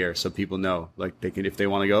happening in a year so people know, like, they can, if they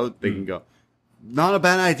want to go, they can go. Not a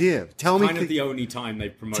bad idea. Tell me the only time they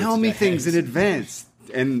promote. Tell me things in advance.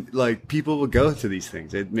 And, like, people will go to these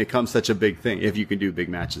things. It becomes such a big thing if you can do big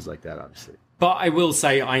matches like that, obviously. But I will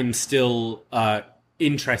say I'm still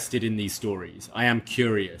interested in these stories. I am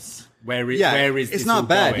curious. Where is this? It's not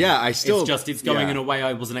bad. Going? Yeah, it's going in a way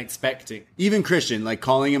I wasn't expecting. Even Christian, like,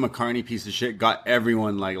 calling him a carny piece of shit got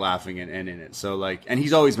everyone, like, laughing and in it. So, like, and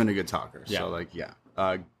he's always been a good talker. Yeah. So, like,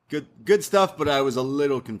 good stuff, but I was a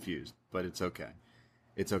little confused. But it's okay.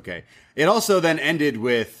 It's okay. It also then ended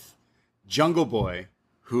with Jungle Boy,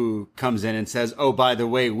 who comes in and says, oh, by the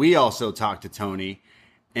way, we also talked to Tony.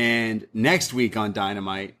 And next week on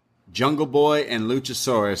Dynamite, Jungle Boy and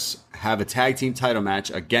Luchasaurus have a tag team title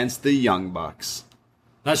match against the Young Bucks.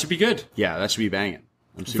 That should be good. Yeah, that should be banging.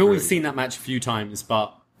 I feel we've seen that match a few times,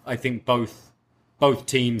 but I think both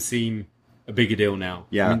teams seem a bigger deal now.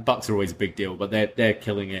 Yeah. I mean, Bucks are always a big deal, but they're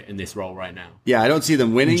killing it in this role right now. Yeah, I don't see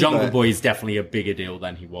them winning. And Jungle Boy is definitely a bigger deal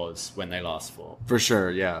than he was when they last fought. For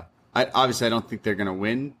sure, yeah. Obviously, I don't think they're going to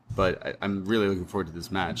win, but I'm really looking forward to this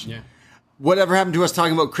match. Yeah. Whatever happened to us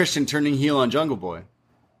talking about Christian turning heel on Jungle Boy?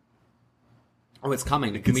 Oh, it's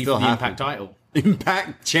coming. It can be for the Impact title.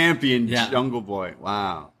 Impact champion Jungle Boy.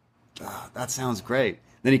 Wow. That sounds great.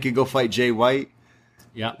 Then he could go fight Jay White.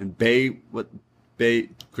 Yeah. And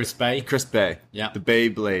Chris Bay. Yeah. The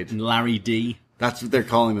Beyblade. And Larry D. That's what they're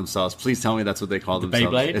calling themselves. Please tell me that's what they call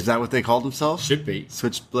themselves. Beyblade? Is that what they call themselves? Should be.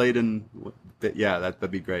 Switchblade and... Yeah, that'd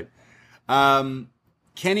be great.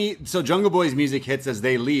 Kenny... So Jungle Boy's music hits as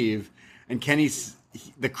they leave, and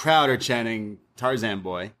the crowd are chanting Tarzan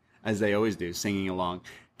Boy, as they always do, singing along.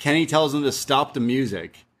 Kenny tells them to stop the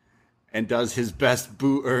music and does his best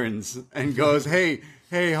Boo Earns and goes, hey,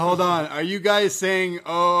 hold on. Are you guys saying,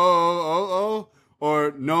 oh,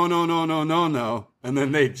 or no, no, no, no, no, no? And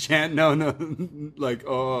then they chant, no, like,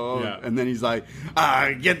 oh. Yeah. And then he's like,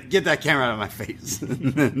 get that camera out of my face.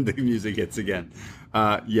 And then the music hits again.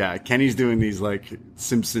 Kenny's doing these, like,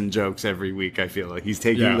 Simpson jokes every week, I feel like. He's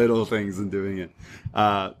taking little things and doing it.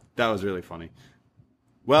 That was really funny.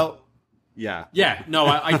 Well, yeah. Yeah, no,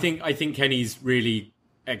 I think Kenny's really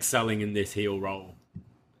excelling in this heel role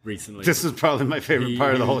recently. This is probably my favorite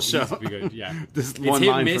part of the whole show. Good, yeah. This it's one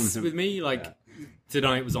hit line miss from him. with me, like,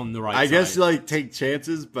 tonight was on the right I side. guess, like, take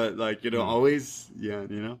chances, but, like, always,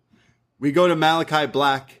 We go to Malachi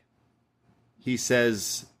Black. He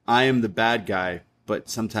says, I am the bad guy, but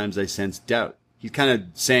sometimes I sense doubt. He's kind of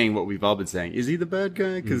saying what we've all been saying. Is he the bad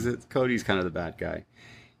guy? Because Cody's kind of the bad guy.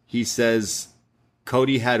 He says,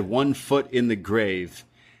 Cody had one foot in the grave,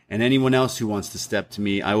 and anyone else who wants to step to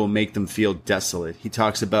me, I will make them feel desolate. He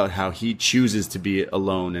talks about how he chooses to be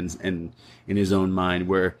alone and in his own mind,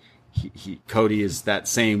 where Cody is that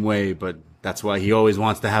same way, but that's why he always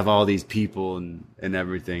wants to have all these people and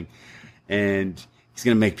everything. And he's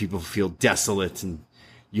going to make people feel desolate, and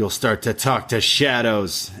you'll start to talk to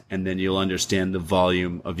shadows, and then you'll understand the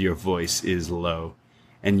volume of your voice is low,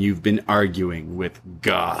 and you've been arguing with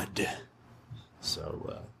God.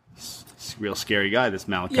 So, he's a real scary guy, this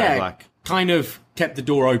Malachi Black. Kind of kept the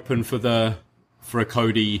door open for a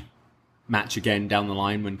Cody match again down the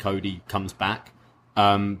line when Cody comes back.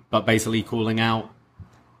 But basically calling out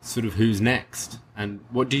sort of who's next. And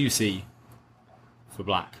what do you see for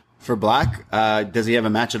Black? For Black, does he have a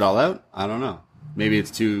match at All Out? I don't know. Maybe it's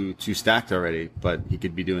too stacked already, but he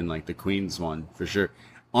could be doing like the Queen's one for sure.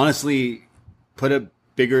 Honestly, put a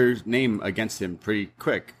bigger name against him pretty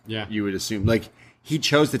quick. Yeah. You would assume. Like, he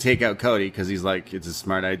chose to take out Cody because he's like, it's a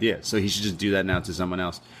smart idea. So he should just do that now to someone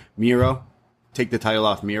else. Miro, take the title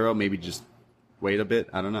off Miro. Maybe just wait a bit.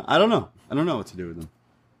 I don't know what to do with him.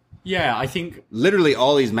 Yeah, I think... Literally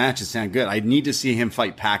all these matches sound good. I need to see him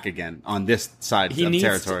fight Pac again on this side of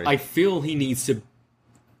territory. I feel he needs to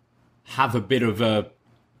have a bit of a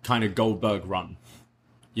kind of Goldberg run.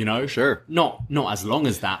 You know? Sure. Not as long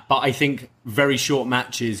as that, but I think very short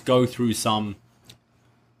matches go through some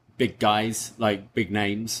big guys, like big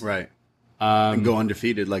names. Right. And go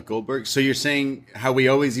undefeated like Goldberg. So you're saying how we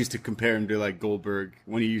always used to compare him to like Goldberg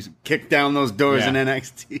when he used to kick down those doors in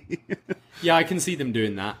NXT. Yeah, I can see them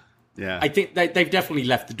doing that. Yeah. I think they've definitely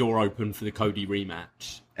left the door open for the Cody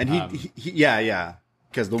rematch. And he yeah.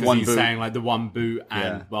 Because the one he's boot. saying like the one boot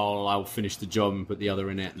and, well, I'll finish the job and put the other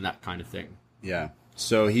in it and that kind of thing. Yeah.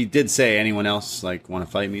 So he did say anyone else like want to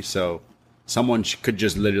fight me. So someone could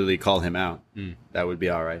just literally call him out. That would be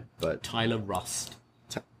all right. But Tyler Rust.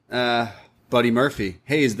 Buddy Murphy.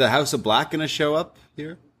 Hey, is the House of Black going to show up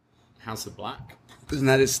here? House of Black? Isn't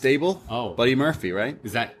that his stable? Oh. Buddy Murphy, right?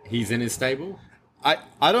 Is that he's in his stable? I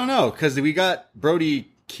don't know, because we got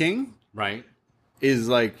Brody King Right. is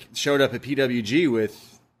like showed up at PWG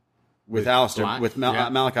with Alistair, Black, with yeah.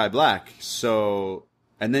 Malachi Black. So,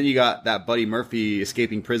 and then you got that Buddy Murphy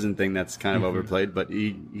escaping prison thing that's kind of overplayed, but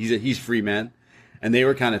he's free man, and they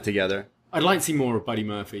were kind of together. I'd like to see more of Buddy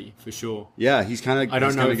Murphy, for sure. Yeah, he's kind of. I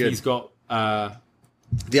don't know if good. he's got...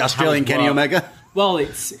 The Australian Kenny Omega. Well,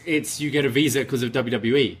 it's you get a visa because of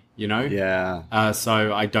WWE, you know? Yeah.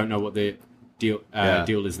 So I don't know what the deal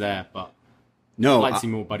is there, but No, I'd like to see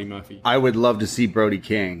more Buddy Murphy. I would love to see Brody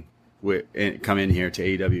King come in here to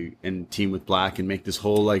AEW and team with Black and make this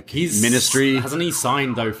whole like ministry. Hasn't he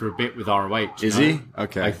signed though for a bit with ROH? Is he?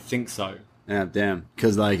 Okay. I think so. Yeah, damn.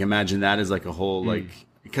 Because like, imagine that as like a whole like.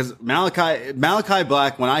 Because Malachi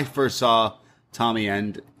Black, when I first saw Tommy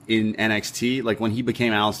End in NXT, like when he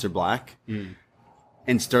became Aleister Black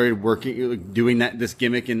and started working, like, doing this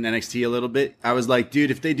gimmick in NXT a little bit, I was like,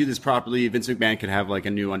 dude, if they do this properly, Vince McMahon could have like a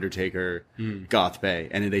new Undertaker, Goth Bay,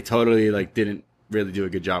 and they totally like didn't really do a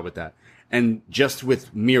good job with that. And just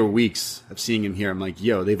with mere weeks of seeing him here, I'm like,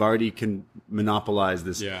 yo, they've already monopolized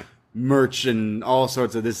this. Yeah. Merch and all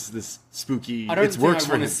sorts of this spooky. I don't it think works I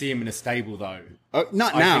for want him. to see him in a stable though.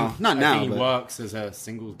 Not I now. think he But works as a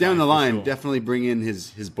singles down guy, the for line, sure. definitely bring in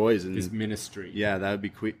his boys and His ministry. yeah, that would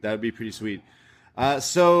be that would be pretty sweet.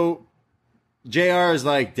 So JR is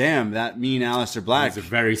like, damn, that mean Aleister Black. He's a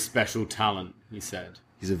very special talent, he said.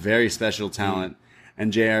 He's a very special talent.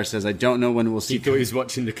 And JR says, I don't know when we'll see. He thought he was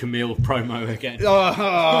watching the Camille promo again.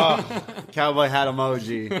 Oh, cowboy hat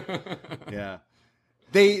emoji. Yeah.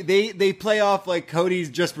 They play off like Cody's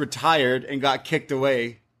just retired and got kicked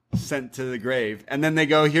away, sent to the grave, and then they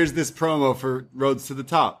go, "Here's this promo for Roads to the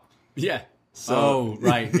Top." Yeah. So, oh,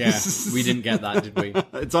 right. Yeah. We didn't get that, did we?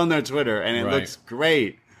 It's on their Twitter, and it Right. looks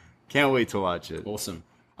great. Can't wait to watch it. Awesome.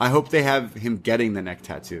 I hope they have him getting the neck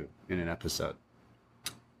tattoo in an episode.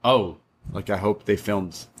 Oh, Like, I hope they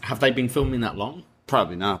filmed. have they been filming that long?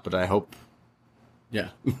 Probably not, but I hope. Yeah.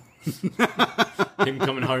 Him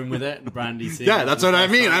coming home with it and Brandy seeing Yeah, it that's for the what I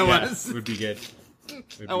first mean. time. I want Yeah, to see- would be good.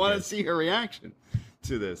 I want to see her reaction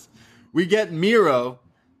to this. We get Miro,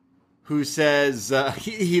 who says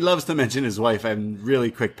he loves to mention his wife. I'm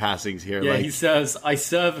really quick passings here. Yeah, like, he says, I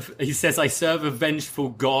serve a vengeful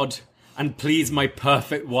God and please my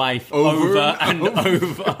perfect wife over and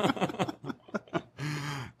over.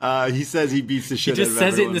 he says he beats the He shit just out of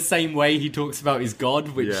says it in everyone. the same way he talks about his God,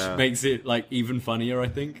 which Yeah. makes it like even funnier, I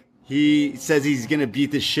think. He says he's going to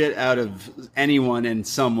beat the shit out of anyone and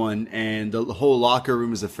someone, and the whole locker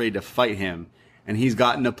room is afraid to fight him. And he's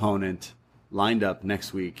got an opponent lined up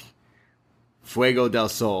next week. Fuego del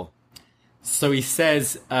Sol. So he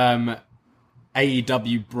says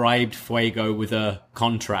AEW bribed Fuego with a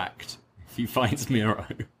contract if he fights Miro.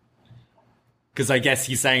 Because I guess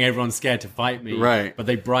he's saying everyone's scared to fight me. Right. But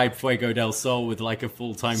they bribed Fuego del Sol with like a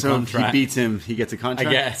full-time So contract. if he beats him, he gets a contract?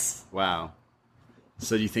 I guess. Wow.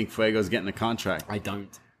 So do you think Fuego's getting a contract? I don't.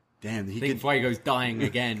 Damn, he I think could... Fuego's dying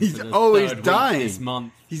again. He's for the always third week dying this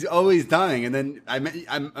month. He's always dying, and then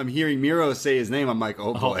I'm hearing Miro say his name. I'm like,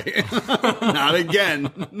 oh boy, not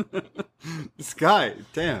again. This guy,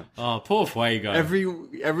 damn. Oh, poor Fuego.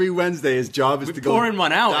 Every Wednesday, his job is We're to go pouring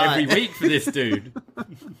one out die. every week for this dude.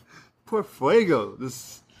 Poor Fuego.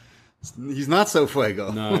 He's not so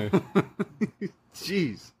Fuego. No.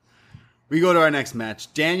 Jeez. We go to our next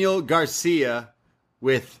match. Daniel Garcia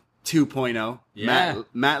with 2.0. Yeah.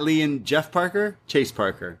 Matt Lee and Jeff Parker? Chase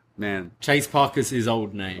Parker. Man. Chase Parker's his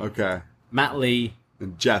old name. Okay. Matt Lee,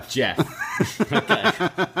 And Jeff. okay.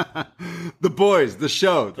 The boys, the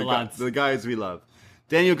show. The lads. the guys we love.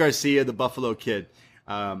 Daniel Garcia, the Buffalo Kid.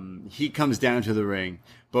 He comes down to the ring.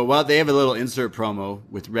 But while they have a little insert promo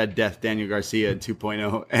with Red Death, Daniel Garcia, and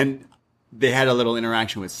 2.0, and they had a little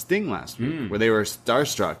interaction with Sting last week where they were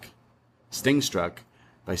stingstruck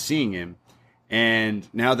by seeing him. And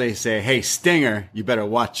now they say, hey, Stinger, you better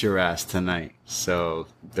watch your ass tonight. So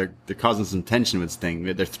they're causing some tension with Sting.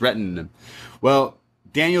 They're threatening him. Well,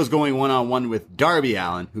 Daniel's going one-on-one with Darby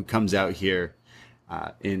Allin, who comes out here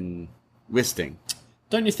with Sting.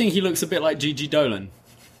 Don't you think he looks a bit like Gigi Dolan?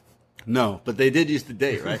 No, but they did used to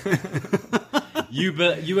date, right?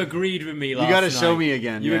 You agreed with me last night. You got to show me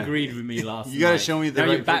again. You agreed with me last night. You got to show me the now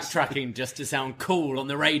right you're backtracking just to sound cool on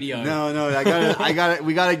the radio. No,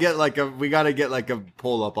 we gotta get like a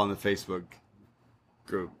poll up on the Facebook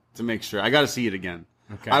group to make sure. I gotta see it again.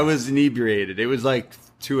 Okay. I was inebriated. It was like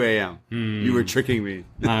 2 a.m. You were tricking me.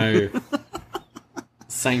 No.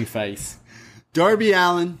 Same face. Darby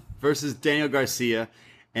Allin versus Daniel Garcia.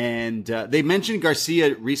 And they mentioned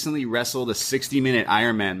Garcia recently wrestled a 60-minute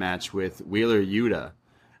Iron Man match with Wheeler Yuta,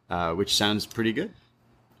 which sounds pretty good.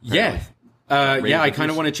 Yeah. I kind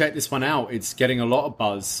of want to check this one out. It's getting a lot of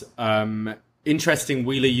buzz. Interesting,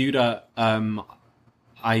 Wheeler Yuta,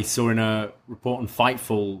 I saw in a report on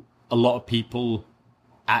Fightful, a lot of people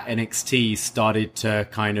at NXT started to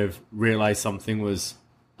kind of realize something was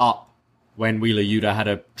up when Wheeler Yuta had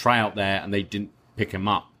a tryout there and they didn't pick him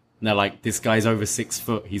up. And they're like, this guy's over 6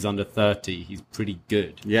 foot. He's under 30. He's pretty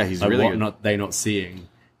good. Yeah, he's like, really what good. Not they not seeing,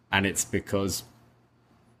 and it's because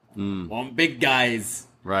want big guys,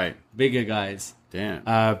 Right. bigger guys. Damn.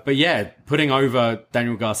 But yeah, putting over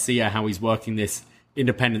Daniel Garcia, how he's working this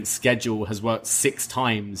independent schedule, has worked 6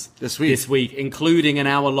 times This week, including an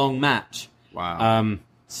hour-long match. Wow.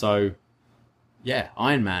 So yeah,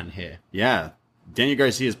 Iron Man here. Yeah. Daniel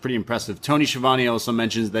Garcia is pretty impressive. Tony Schiavone also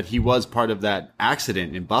mentions that he was part of that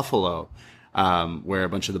accident in Buffalo, where a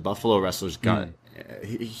bunch of the Buffalo wrestlers got.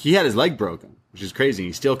 He had his leg broken, which is crazy.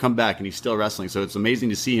 He's still come back and he's still wrestling. So it's amazing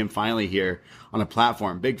to see him finally here on a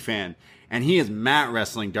platform. Big fan. And he is mat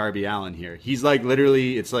wrestling Darby Allin here. He's like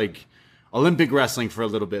literally, it's like Olympic wrestling for a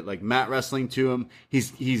little bit, like mat wrestling to him.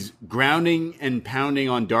 He's grounding and pounding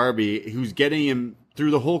on Darby, who's getting him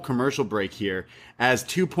through the whole commercial break here, as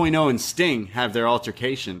 2.0 and Sting have their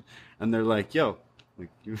altercation, and they're like, "Yo, like,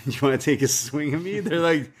 you want to take a swing at me?" They're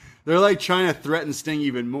like trying to threaten Sting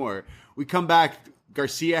even more. We come back.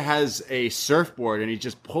 Garcia has a surfboard, and he's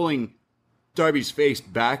just pulling Darby's face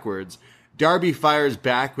backwards. Darby fires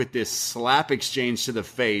back with this slap exchange to the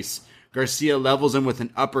face. Garcia levels him with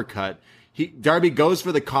an uppercut. Darby goes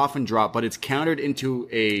for the coffin drop, but it's countered into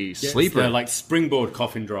a sleeper. Like springboard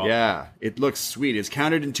coffin drop. Yeah, it looks sweet. It's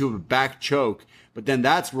countered into a back choke, but then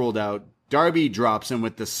that's ruled out. Darby drops him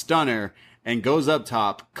with the stunner and goes up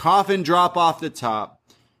top. Coffin drop off the top,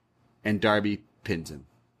 and Darby pins him.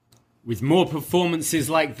 With more performances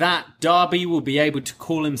like that, Darby will be able to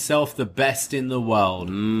call himself the best in the world,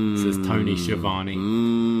 says Tony Schiavone.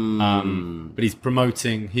 But he's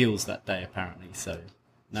promoting heels that day, apparently, so...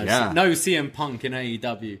 No CM Punk in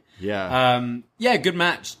AEW. Yeah. Good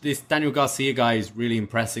match. This Daniel Garcia guy is really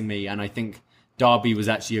impressing me, and I think Darby was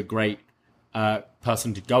actually a great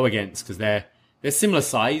person to go against because they're similar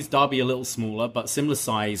size. Darby a little smaller, but similar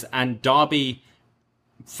size. And Darby,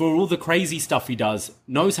 for all the crazy stuff he does,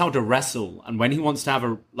 knows how to wrestle. And when he wants to have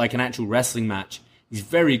an actual wrestling match, he's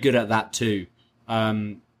very good at that too.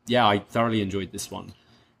 I thoroughly enjoyed this one.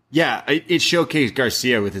 Yeah, it showcased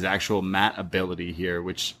Garcia with his actual mat ability here,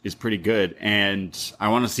 which is pretty good. And I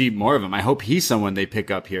want to see more of him. I hope he's someone they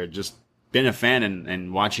pick up here. Just been a fan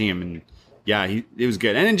and watching him. And yeah, it was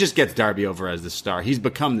good. And it just gets Darby over as the star. He's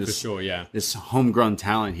become this, this homegrown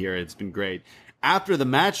talent here. It's been great. After the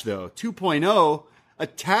match, though, 2.0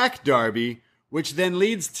 attack Darby, which then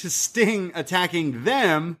leads to Sting attacking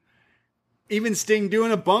them. Even Sting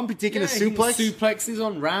doing a bump, taking a suplex. He suplexes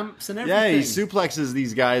on ramps and everything. Yeah, he suplexes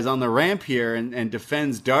these guys on the ramp here and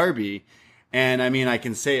defends Darby. And I mean, I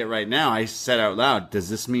can say it right now. I said out loud, does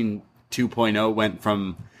this mean 2.0 went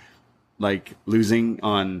from like losing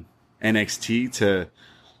on NXT to,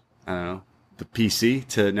 I don't know, the PC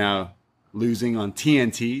to now losing on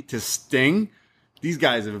TNT to Sting? These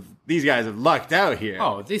guys have lucked out here.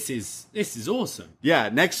 Oh, this is awesome. Yeah,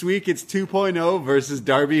 next week it's 2.0 versus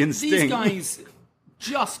Darby and Sting. These guys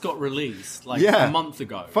just got released a month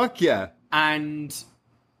ago. Fuck yeah. And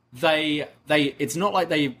they it's not like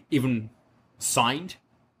they even signed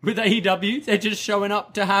with AEW. They're just showing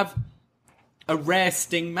up to have a rare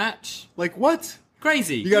Sting match. Like what?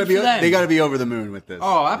 Crazy. They gotta be over the moon with this.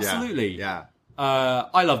 Oh, absolutely. Yeah.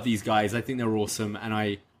 I love these guys. I think they're awesome, and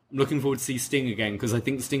I'm looking forward to see Sting again because I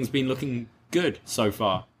think Sting's been looking good so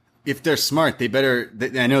far. If they're smart, they better...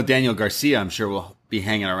 I know Daniel Garcia, I'm sure, will be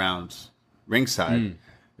hanging around ringside.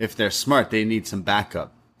 If they're smart, they need some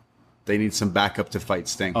backup. They need some backup to fight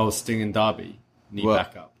Sting. Oh, Sting and Darby need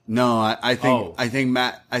backup. No, I think Oh. I think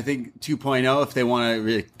 2.0 if they want to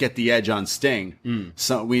really get the edge on Sting.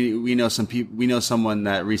 So we know some people. We know someone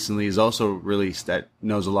that recently is also released that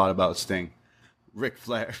knows a lot about Sting. Ric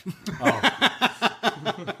Flair,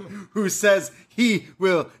 who says he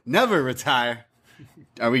will never retire.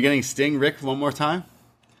 Are we getting Sting Rick one more time?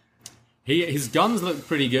 His guns look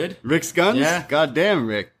pretty good. Rick's guns? Yeah. God damn,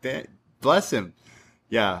 Rick. Bless him.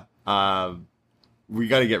 Yeah. We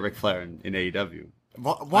got to get Ric Flair in AEW.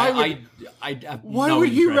 Why would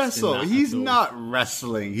he wrestle? He's not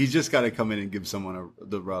wrestling. He's just got to come in and give someone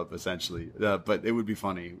the rub, essentially. But it would be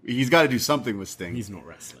funny. He's got to do something with Sting. He's not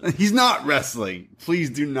wrestling. He's not wrestling. Please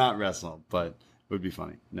do not wrestle. But it would be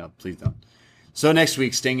funny. No, please don't. So next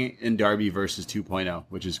week, Sting and Darby versus 2.0,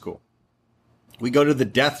 which is cool. We go to the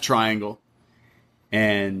Death Triangle,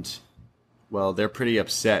 and, well, they're pretty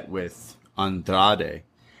upset with Andrade.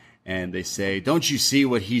 And they say, don't you see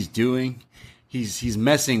what he's doing? He's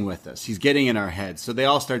messing with us. He's getting in our heads. So they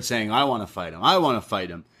all start saying, I want to fight him. I want to fight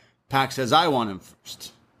him. Pac says, I want him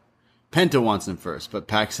first. Penta wants him first, but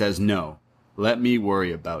Pac says, no. Let me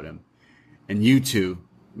worry about him. And you two,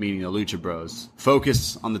 meaning the Lucha Bros,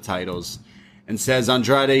 focus on the titles and says,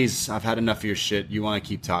 Andrade's, I've had enough of your shit. You want to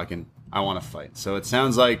keep talking. I want to fight. So it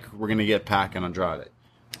sounds like we're going to get Pac and Andrade.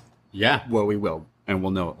 Yeah. Well, we will. And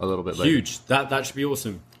we'll know a little bit later. Huge. That should be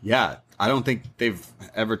awesome. Yeah. I don't think they've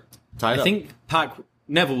ever tied up. I think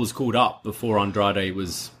Neville was called up before Andrade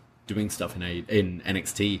was doing stuff in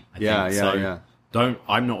NXT. I think.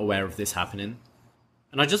 I'm not aware of this happening.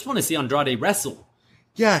 And I just want to see Andrade wrestle.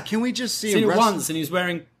 Yeah, can we just see Seen him it wrestle? once and he's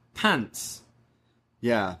wearing pants.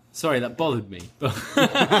 Yeah. Sorry, that bothered me.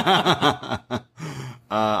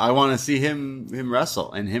 I want to see him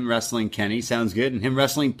wrestle. And him wrestling Kenny sounds good. And him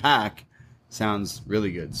wrestling Pac sounds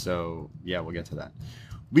really good. So, yeah, we'll get to that.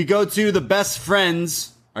 We go to the Best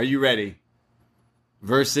Friends. Are you ready?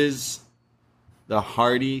 Versus the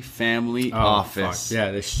Hardy Family Office. Fuck.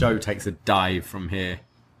 Yeah, this show takes a dive from here.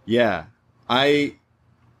 Yeah.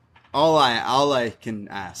 All I can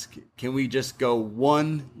ask, can we just go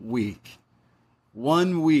 1 week?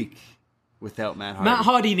 1 week without Matt Hardy. Matt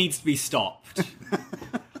Hardy needs to be stopped.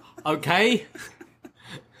 Okay?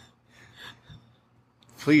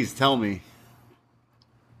 Please tell me.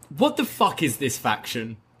 What the fuck is this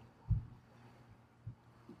faction?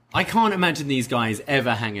 I can't imagine these guys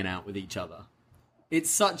ever hanging out with each other. It's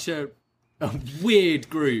such a weird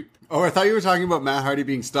group. Oh, I thought you were talking about Matt Hardy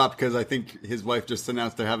being stopped because I think his wife just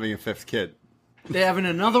announced they're having a 5th kid. They're having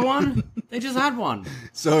another one? They just had one.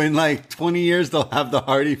 So in like 20 years, they'll have the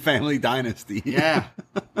Hardy family dynasty. Yeah.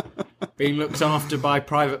 Being looked after by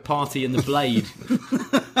Private Party and the Blade.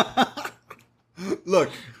 Look,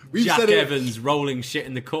 we've Jack said it. Evans rolling shit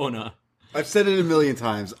in the corner. I've said it a million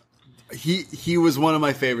times. He was one of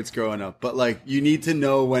my favorites growing up, but like you need to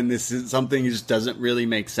know when this is something just doesn't really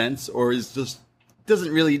make sense or is just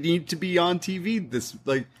doesn't really need to be on TV. This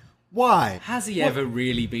like why Has he ever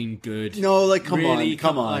really been good? No, like come Really?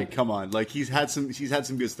 on. Like he's had some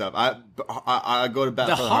good stuff. I go to bat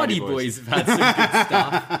The for the Hardy Boys have had some good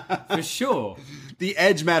stuff, for sure. The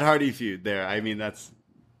Edge Matt Hardy feud there. I mean that's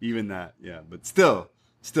even that, yeah. But still,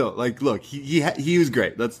 like look, he was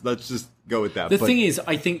great. Let's just go with that. The thing is,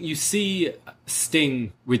 I think you see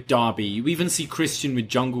Sting with Darby, you even see Christian with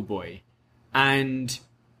Jungle Boy, and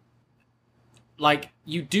like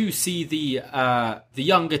you do see the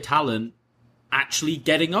younger talent actually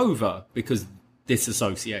getting over because this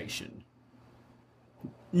association.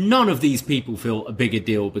 None of these people feel a bigger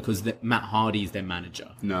deal because Matt Hardy is their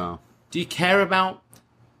manager. No. Do you care about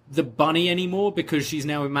the Bunny anymore because she's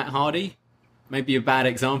now with Matt Hardy? Maybe a bad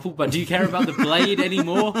example, but do you care about the Blade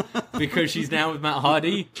anymore because she's now with Matt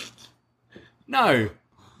Hardy? No.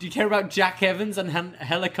 Do you care about Jack Evans and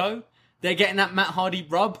Helico? They're getting that Matt Hardy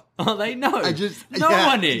rub, are they? No. No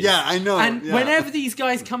one is. Yeah, I know. And yeah. whenever these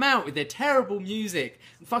guys come out with their terrible music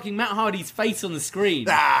and fucking Matt Hardy's face on the screen,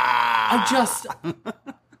 I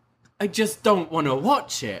just don't want to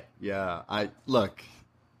watch it. Yeah, look.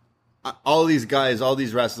 All these guys, all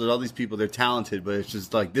these wrestlers, all these people, they're talented, but it's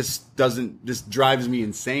just like, this drives me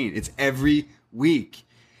insane. It's every week.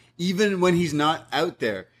 Even when he's not out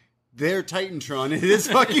there, they're Titantron in his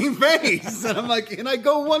fucking face. And I'm like, can I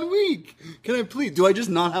go 1 week? Can I please? Do I just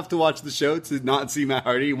not have to watch the show to not see Matt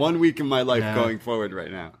Hardy? 1 week in my life going forward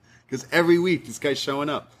right now. Because every week this guy's showing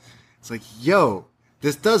up. It's like, yo,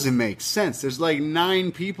 this doesn't make sense. There's like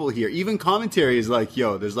 9 people here. Even commentary is like,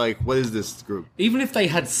 yo, there's like, what is this group? Even if they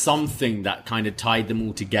had something that kind of tied them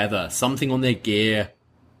all together, something on their gear,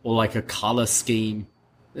 or like a color scheme.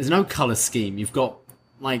 There's no color scheme. You've got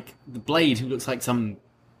like the Blade who looks like some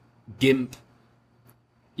gimp.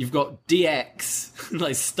 you've got DX,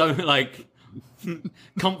 like Stone, like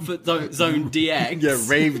Comfort Zone DX. Yeah,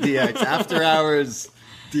 Rave DX, After Hours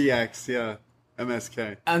DX, yeah,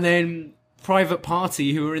 MSK. And then Private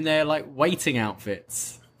Party, who are in their like waiting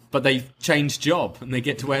outfits, but they've changed job and they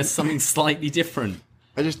get to wear something slightly different.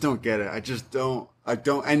 I just don't get it. I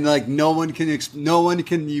don't, and like no one can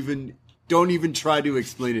even, don't even try to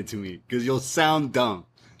explain it to me because you'll sound dumb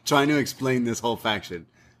trying to explain this whole faction.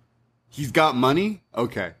 He's got money?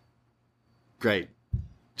 Okay. Great.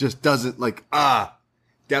 Just doesn't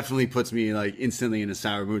definitely puts me like instantly in a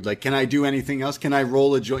sour mood. Like, can I do anything else? Can I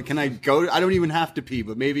roll a joint? Can I go? I don't even have to pee,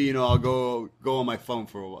 but maybe, I'll go on my phone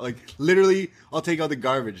for a while. Like literally I'll take out the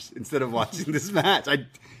garbage instead of watching this match.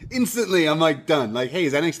 I'm like done. Like, hey,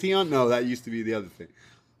 is NXT on? No, that used to be the other thing.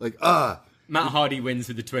 Like, Matt Hardy wins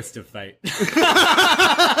with the twist of fate.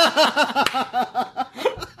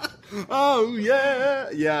 Oh yeah.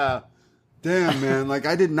 Yeah. Damn, man. Like,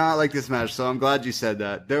 I did not like this match, so I'm glad you said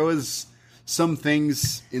that. There was some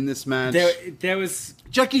things in this match. There was...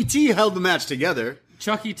 Chuck E. T held the match together.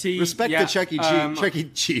 Chuck E. T. Respect the Chuck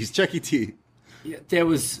E. T. Yeah, there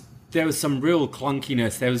was some real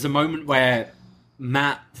clunkiness. There was a moment where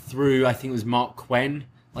Matt threw, I think it was Mark Quinn,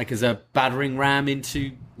 like as a battering ram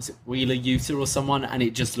into, was it Wheeler Yuta or someone? And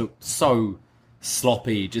it just looked so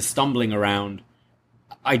sloppy, just stumbling around.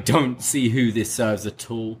 I don't see who this serves at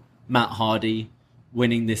all. Matt Hardy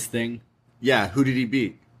winning this thing. Yeah, who did he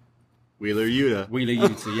beat? Wheeler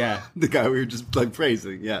Yuta, yeah. The guy we were just like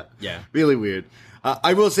praising, yeah. Yeah. Really weird.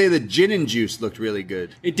 I will say the gin and juice looked really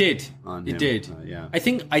good. It did. It did. Yeah. I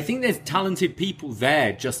think there's talented people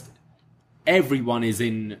there, just everyone is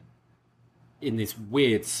in this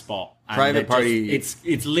weird spot. And Private Party.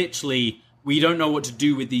 It's literally, we don't know what to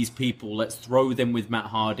do with these people. Let's throw them with Matt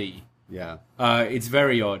Hardy. Yeah. It's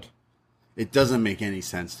very odd. It doesn't make any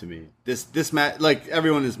sense to me. This match, like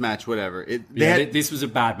everyone in this match, whatever. This was a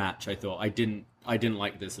bad match. I thought I didn't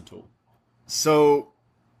like this at all. So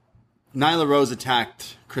Nyla Rose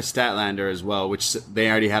attacked Chris Statlander as well, which they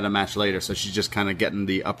already had a match later, so she's just kind of getting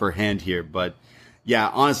the upper hand here. But yeah,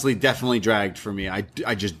 honestly, definitely dragged for me. I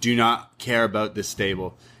just do not care about this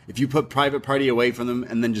stable. If you put Private Party away from them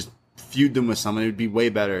and then just feud them with someone, it would be way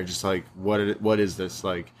better. Just like what is this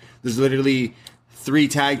like? There's literally 3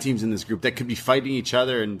 tag teams in this group that could be fighting each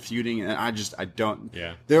other and feuding, and I don't.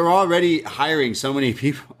 Yeah. They're already hiring so many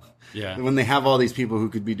people. Yeah. When they have all these people who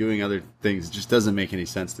could be doing other things, it just doesn't make any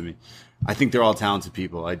sense to me. I think they're all talented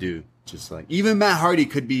people. I do. Just like, even Matt Hardy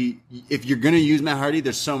could be, if you're going to use Matt Hardy,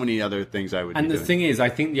 there's so many other things I would And be the doing. thing is, I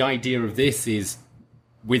think the idea of this is,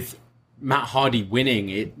 with Matt Hardy winning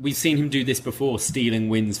it, we've seen him do this before, stealing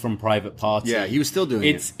wins from Private Party. Yeah, he was still doing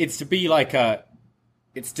it. It's to be like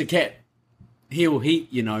it's to get heel heat,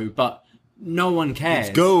 but no one cares.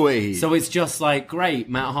 It's go away heat. So it's just like, great,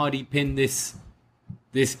 Matt Hardy pinned this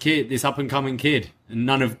kid, this up and coming kid, and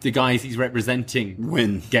none of the guys he's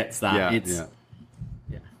representing gets that.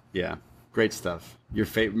 Yeah. Great stuff. Your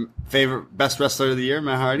favorite best wrestler of the year,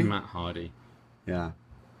 Matt Hardy? Matt Hardy. Yeah.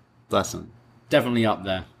 Bless him. Definitely up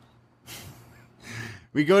there.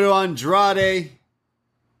 We go to Andrade.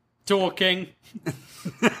 Talking.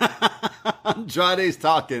 Andrade's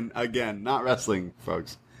talking again, not wrestling,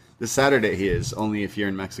 folks. This Saturday he is. Only if you're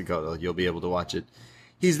in Mexico, though, you'll be able to watch it.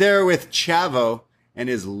 He's there with Chavo and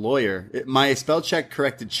his lawyer. My spell check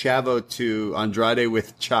corrected Chavo to Andrade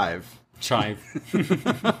with Chive.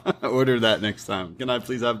 Order that next time. Can I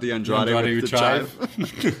please have the Andrade with the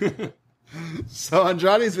Chive? So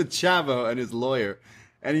Andrade's with Chavo and his lawyer.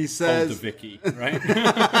 And he says... Hold the Vicky, right?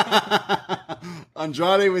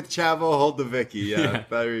 Andrade with Chavo, hold the Vicky. Yeah,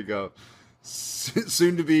 there you go.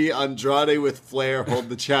 Soon to be Andrade with Flair, hold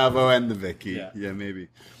the Chavo and the Vicky. Yeah, maybe.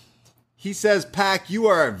 He says, Pac, you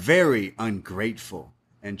are very ungrateful.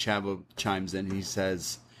 And Chavo chimes in. He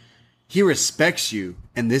says, he respects you,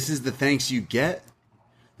 and this is the thanks you get?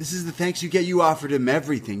 This is the thanks you get? You offered him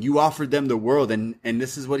everything. You offered them the world, and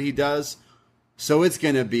this is what he does? So it's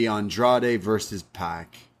going to be Andrade versus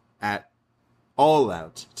Pac at All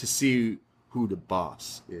Out to see who the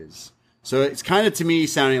boss is. So it's kind of, to me,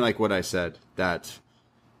 sounding like what I said, that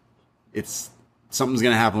something's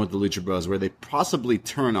going to happen with the Lucha Bros where they possibly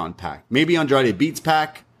turn on Pac. Maybe Andrade beats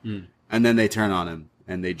Pac, and then they turn on him,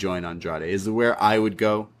 and they join Andrade. Is where I would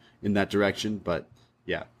go in that direction, but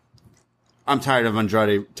yeah. I'm tired of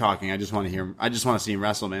Andrade talking. I just want to hear him. I just want to see him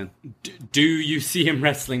wrestle, man. Do you see him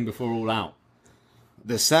wrestling before All Out?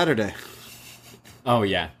 This Saturday. Oh,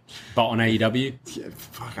 yeah. But on AEW? Yeah,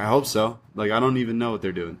 fuck, I hope so. Like, I don't even know what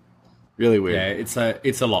they're doing. Really weird. Yeah,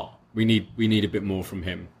 it's a lot. We need a bit more from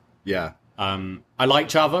him. Yeah. I like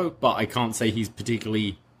Chavo, but I can't say he's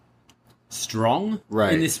particularly strong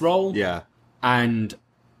Right. in this role. Yeah. And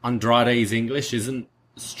Andrade's English isn't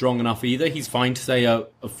strong enough either. He's fine to say a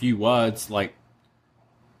few words,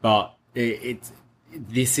 but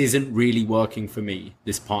this isn't really working for me,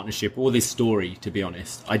 this partnership or this story, to be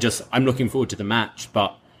honest. I'm looking forward to the match,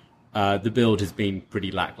 but the build has been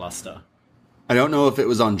pretty lackluster. I don't know if it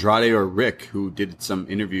was Andrade or Rick who did some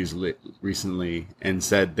interviews recently and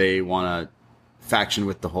said they want a faction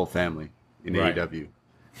with the whole family in AEW,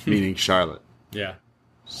 meaning Charlotte. Yeah.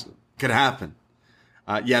 So, could happen.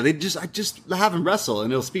 I just have him wrestle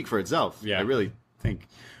and it'll speak for itself. Yeah. I really think.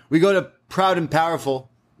 We go to Proud and Powerful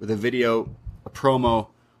with a promo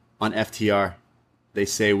on FTR. They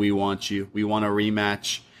say, we want you. We want a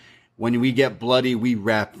rematch. When we get bloody, we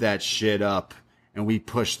wrap that shit up and we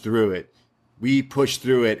push through it. We push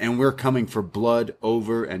through it and we're coming for blood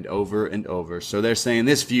over and over and over. So they're saying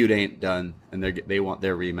this feud ain't done and they want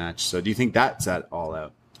their rematch. So do you think that's at All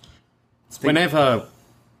Out? Whenever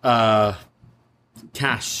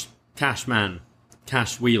Cash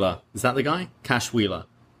Wheeler, is that the guy? Cash Wheeler.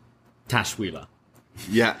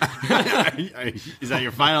 Yeah. Is that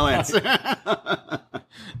your final answer?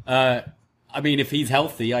 I mean, if he's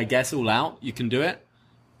healthy, I guess All Out, you can do it.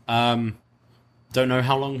 Don't know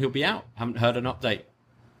how long he'll be out. Haven't heard an update.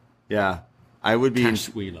 Yeah. I would be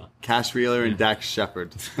Cash Wheeler. Cash Wheeler and Dax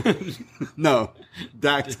Shepard. No,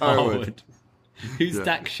 Dax Harwood. Who's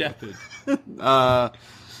Dax Shepard? The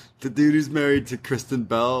dude who's married to Kristen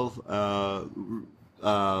Bell. A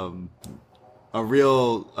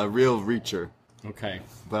real reacher. Okay.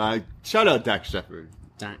 But I shout out Dax Shepard.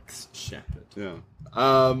 Dax Shepard.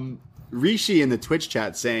 Yeah. Rishi in the Twitch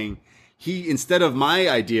chat saying he, instead of my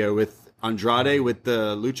idea with Andrade with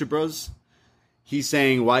the Lucha Bros, he's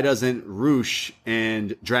saying, why doesn't Roosh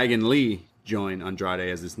and Dragon Lee join Andrade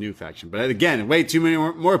as this new faction? But again, way too many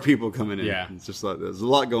more people coming in. Yeah. It's just like, there's a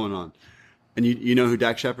lot going on. And you know who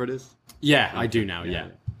Dax Shepard is? Yeah, I do now, yeah.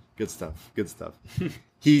 Good stuff.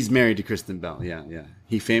 He's married to Kristen Bell. Yeah.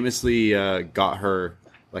 He famously got her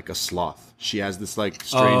like a sloth. She has this like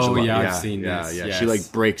strange Oh, look. yeah, I've seen this. Yeah. Yes. She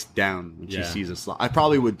like breaks down when she Yeah. sees a sloth. I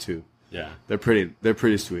probably would too. Yeah. They're pretty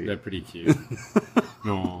sweet. They're pretty cute.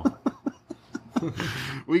 Aww.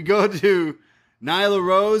 We go to Nyla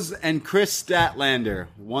Rose and Chris Statlander,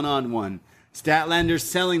 one-on-one. Statlander's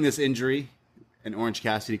selling this injury, and Orange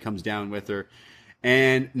Cassidy comes down with her.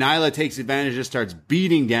 And Nyla takes advantage and starts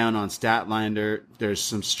beating down on Statlander. There's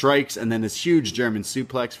some strikes, and then this huge German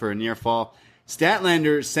suplex for a near fall.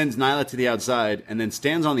 Statlander sends Nyla to the outside, and then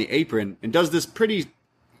stands on the apron and does this pretty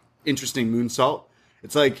interesting moonsault.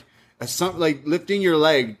 It's like lifting your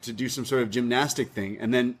leg to do some sort of gymnastic thing,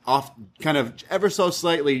 and then off, kind of ever so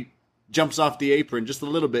slightly, jumps off the apron just a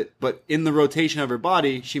little bit, but in the rotation of her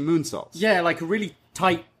body, she moonsaults. Yeah, like a really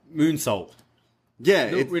tight moonsault.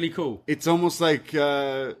 Yeah, Looked really cool. It's almost like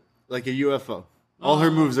a UFO. All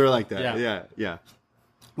her moves are like that. Yeah.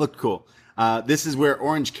 Looked cool. This is where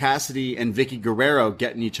Orange Cassidy and Vicky Guerrero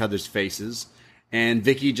get in each other's faces, and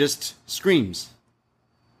Vicky just screams.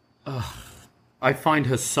 I find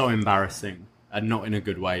her so embarrassing, and not in a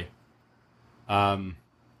good way.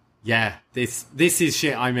 Yeah, this is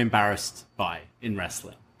shit I'm embarrassed by in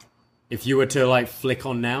wrestling. If you were to like flick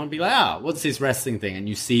on now and be like, what's this wrestling thing? And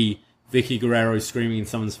you see Vicky Guerrero screaming in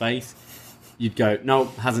someone's face, you'd go, no,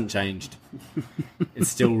 hasn't changed. It's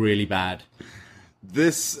still really bad.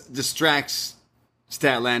 This distracts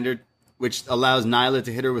Statlander, which allows Nyla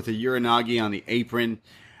to hit her with a Uranagi on the apron.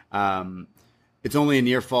 It's only a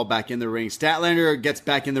near fall back in the ring. Statlander gets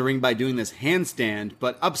back in the ring by doing this handstand,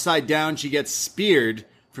 but upside down she gets speared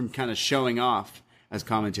from kind of showing off, as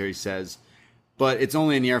commentary says. But it's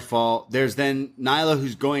only a near fall. There's then Nyla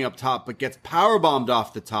who's going up top, but gets powerbombed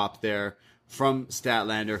off the top there from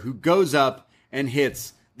Statlander, who goes up and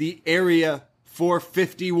hits the Area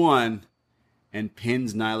 451 and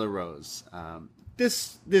pins Nyla Rose.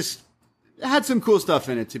 This had some cool stuff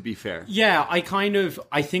in it, to be fair. Yeah, I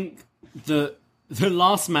think the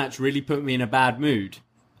last match really put me in a bad mood.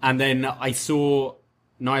 And then I saw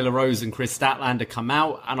Nyla Rose and Chris Statlander come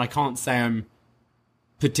out, and I can't say I'm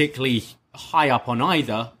particularly high up on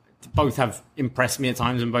either. Both have impressed me at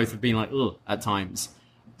times, and both have been like, ugh, at times.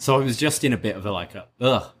 So I was just in a bit of a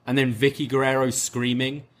ugh. And then Vicky Guerrero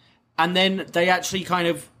screaming. And then they actually kind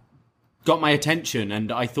of got my attention,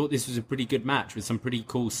 and I thought this was a pretty good match with some pretty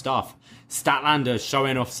cool stuff. Statlander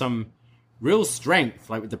showing off some real strength,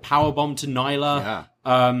 like with the powerbomb to Nyla.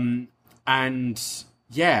 Yeah. And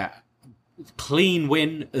yeah, clean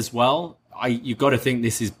win as well. You got to think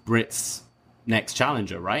this is Britt's next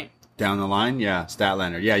challenger, right? Down the line, yeah,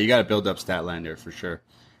 Statlander. Yeah, you got to build up Statlander for sure.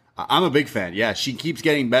 I'm a big fan. Yeah, she keeps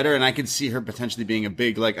getting better, and I can see her potentially being a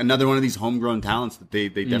big, like, another one of these homegrown talents that they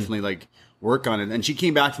definitely, like, work on it. And she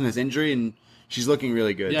came back from this injury, and she's looking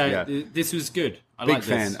really good. Yeah, this was good. I big like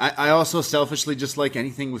fan. this. I also selfishly just like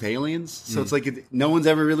anything with aliens. So it's like no one's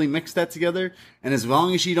ever really mixed that together. And as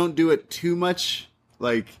long as you don't do it too much,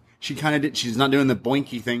 like, she kind of did. She's not doing the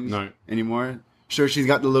boinky thing anymore. Sure, she's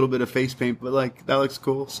got a little bit of face paint, but, like, that looks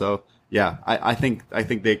cool. So, yeah, I think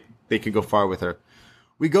they could go far with her.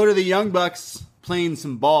 We go to the Young Bucks playing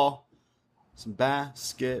some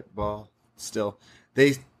basketball. Still,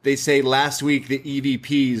 they say last week the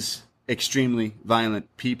EVPs, extremely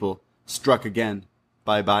violent people, struck again.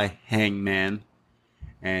 Bye Hangman,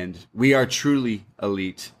 and we are truly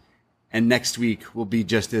elite. And next week will be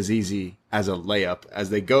just as easy as a layup. As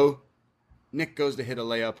they go, Nick goes to hit a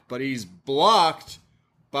layup, but he's blocked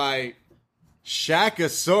by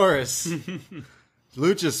Shaqasaurus.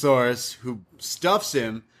 Luchasaurus, who stuffs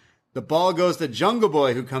him. The ball goes to Jungle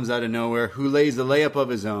Boy, who comes out of nowhere, who lays a layup of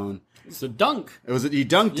his own. It's a dunk. He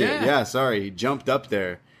dunked it. Yeah, sorry. He jumped up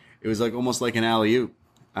there. It was like almost like an alley-oop.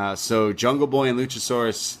 So Jungle Boy and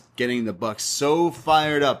Luchasaurus getting the Bucks so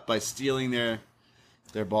fired up by stealing their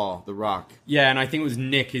ball, the Rock. Yeah, and I think it was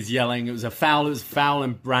Nick is yelling, it was a foul,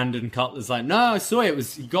 and Brandon Cutler's like, no, I saw it,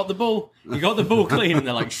 he got the ball clean, and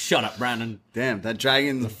they're like, shut up, Brandon. Damn, that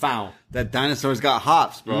dragon, the foul. That dinosaur's got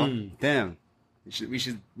hops, bro. Damn. We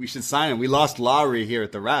should sign him. We lost Lowry here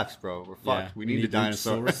at the Raps, bro. We're fucked. Yeah, we need a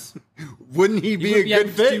dinosaur. Wouldn't he be a good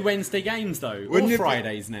fit? To do Wednesday games though, Wouldn't or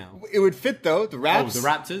Fridays now. It would fit though. The Raps, the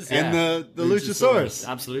Raptors, and the Luchasaurus.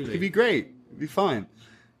 Absolutely, it'd be great. It'd be fine.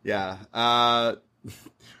 Yeah.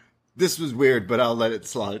 This was weird, but I'll let it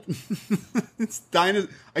slide. It's I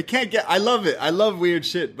can't get. I love it. I love weird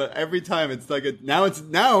shit, but every time it's like now it's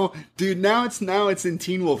in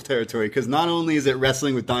Teen Wolf territory, because not only is it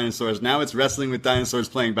wrestling with dinosaurs, now it's wrestling with dinosaurs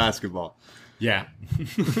playing basketball. Yeah.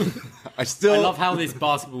 I love how this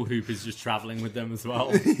basketball hoop is just traveling with them as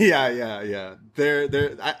well. Yeah.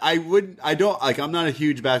 I'm not a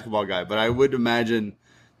huge basketball guy, but I would imagine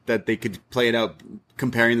that they could play it out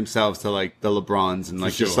comparing themselves to, like, the LeBrons and,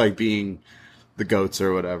 like, just like being the GOATs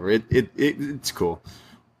or whatever. It's cool.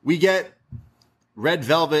 We get Red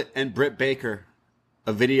Velvet and Britt Baker,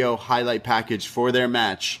 a video highlight package for their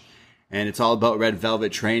match, and it's all about Red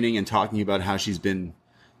Velvet training and talking about how she's been,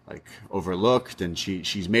 like, overlooked, and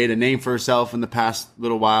she's made a name for herself in the past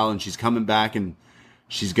little while, and she's coming back, and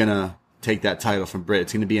she's gonna take that title from Britt.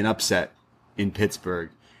 It's gonna be an upset in Pittsburgh,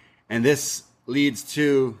 and this leads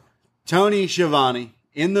to Tony Schiavone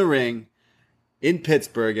in the ring in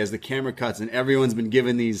Pittsburgh as the camera cuts, and everyone's been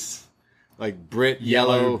given these, like,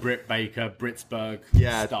 yellow Britt Baker, Britsburg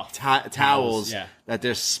stuff. Towels that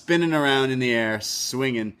they're spinning around in the air,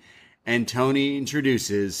 swinging, and Tony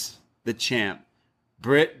introduces the champ,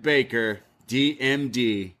 Britt Baker,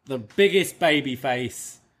 DMD. The biggest baby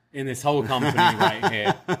face in this whole company right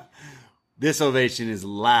here. This ovation is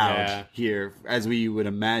loud here, as we would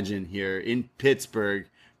imagine here in Pittsburgh.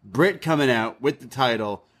 Britt coming out with the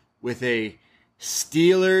title with a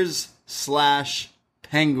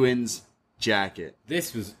Steelers/Penguins jacket.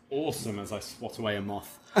 This was awesome as I swat away a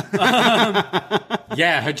moth.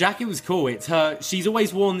 Yeah, her jacket was cool. It's her. She's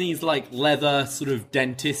always worn these, like, leather sort of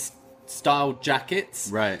dentist style jackets.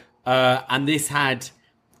 Right. And this had...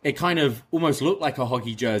 It kind of almost looked like a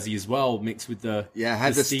hockey jersey as well, mixed with the it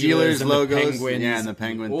had the Steelers logos, the Penguins. and the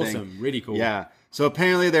Penguin thing. Awesome, really cool. Yeah. So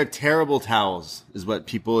apparently they're terrible towels, is what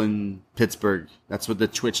people in Pittsburgh. That's what the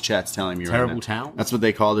Twitch chat's telling me. Terrible right now. towels. That's what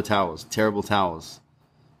they call the towels. Terrible towels.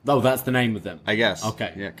 Oh, that's the name of them. I guess.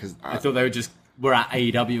 Okay. Yeah, because I thought they were at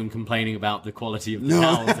AEW and complaining about the quality of the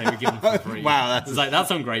towels they were given for free. Wow, that's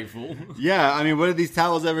ungrateful. Yeah, I mean, what did these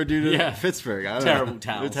towels ever do to Pittsburgh? I don't terrible know.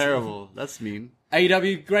 towels. They're terrible. That's mean.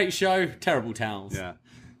 AEW, great show, terrible towels. Yeah.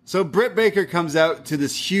 So Britt Baker comes out to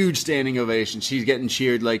this huge standing ovation. She's getting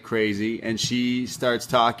cheered like crazy, and she starts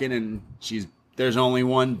talking, and there's only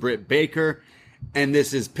one Britt Baker, and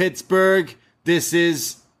this is Pittsburgh. This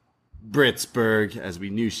is Britsburg, as we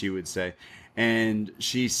knew she would say. And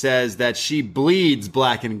she says that she bleeds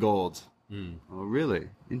black and gold. Oh, really?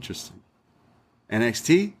 Interesting.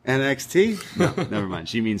 NXT? No, never mind.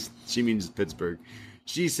 She means Pittsburgh.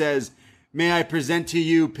 She says, "May I present to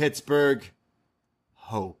you, Pittsburgh,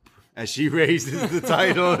 hope," as she raises the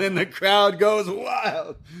title, and the crowd goes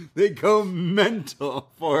wild. They go mental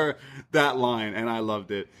for that line, and I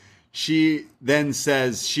loved it. She then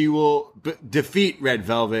says she will defeat Red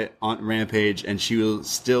Velvet on Rampage, and she will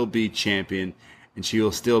still be champion, and she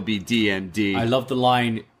will still be DMD. I love the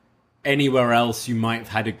line, "Anywhere else you might have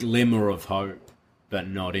had a glimmer of hope, but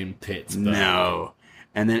not in Pittsburgh." No.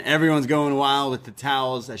 And then everyone's going wild with the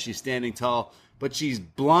towels as she's standing tall. But she's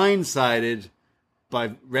blindsided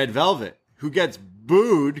by Red Velvet, who gets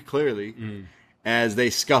booed, clearly, as they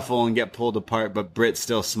scuffle and get pulled apart. But Britt's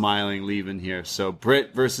still smiling, leaving here. So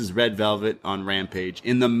Britt versus Red Velvet on Rampage.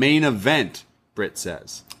 In the main event, Britt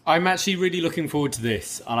says. I'm actually really looking forward to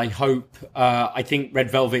this. And I hope... I think Red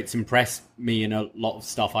Velvet's impressed me in a lot of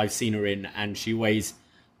stuff I've seen her in. And she always...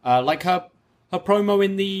 like her promo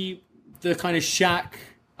in the kind of Shaq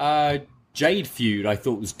Jade feud, I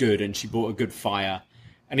thought was good, and she brought a good fire.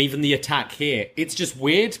 And even the attack here, it's just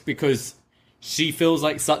weird because she feels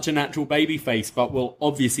like such a natural babyface, but will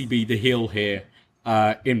obviously be the heel here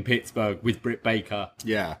in Pittsburgh with Britt Baker.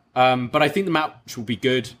 Yeah. But I think the match will be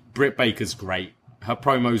good. Britt Baker's great. Her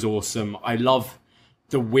promo's awesome. I love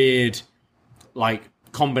the weird like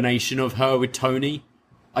combination of her with Tony.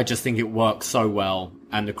 I just think it works so well,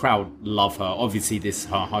 and the crowd love her. Obviously, this is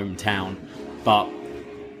her hometown, but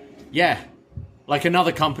yeah, like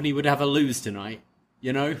another company would have a lose tonight,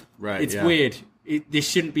 you know? Right, It's yeah. weird. This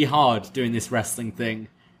shouldn't be hard doing this wrestling thing.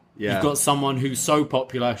 Yeah. You've got someone who's so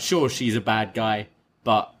popular. Sure, she's a bad guy,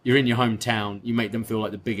 but you're in your hometown. You make them feel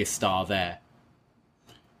like the biggest star there.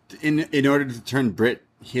 In order to turn Britt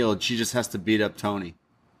heel, she just has to beat up Tony.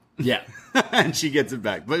 Yeah. And she gets it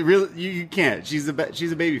back. But really, you can't. She's a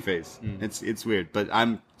baby face. It's weird, but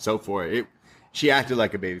I'm so for it. She acted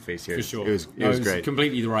like a baby face here. For sure. It was great.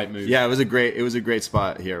 Completely the right move. Yeah, it was a great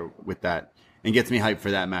spot here with that, and gets me hyped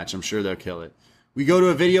for that match. I'm sure they'll kill it. We go to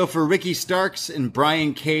a video for Ricky Starks and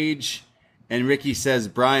Brian Cage, and Ricky says,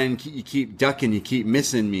 "Brian, you keep ducking, you keep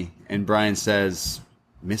missing me," and Brian says,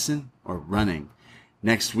 "Missing or running?"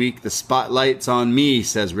 Next week, the spotlight's on me,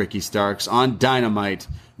 says Ricky Starks, on Dynamite.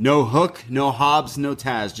 No Hook, no Hobbs, no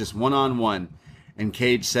Taz, just one-on-one. And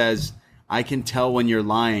Cage says, "I can tell when you're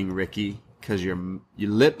lying, Ricky, because your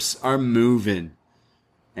lips are moving."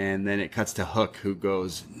 And then it cuts to Hook, who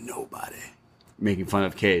goes, "Nobody," making fun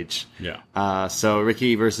of Cage. Yeah. So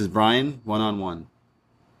Ricky versus Brian, one-on-one.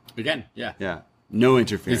 Again, yeah. Yeah. No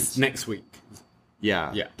interference. It's next week.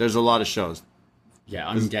 Yeah. Yeah. There's a lot of shows. Yeah,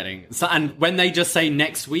 I'm getting... So, and when they just say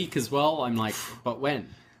next week as well, I'm like, but when?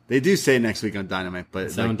 They do say next week on Dynamite,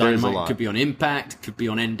 but So like, on there's a Dynamite, lot. it could be on Impact, it could be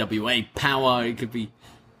on NWA Power, it could be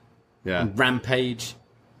Yeah. on Rampage,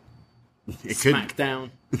 It could,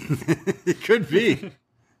 SmackDown. it could be.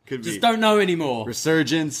 Could Just be. don't know anymore.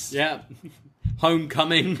 Resurgence. Yeah.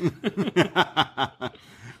 Homecoming.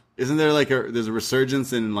 Isn't there like there's a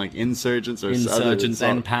resurgence in like Insurgents or Insurgents,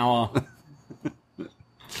 other, Power.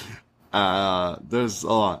 there's a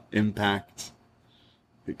lot. Impact.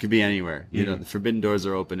 It could be anywhere. You know, the Forbidden Doors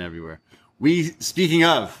are open everywhere. Speaking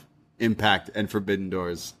of Impact and Forbidden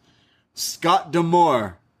Doors, Scott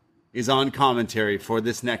D'Amore is on commentary for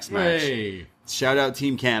this next match. Hey. Shout out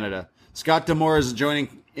Team Canada. Scott D'Amore is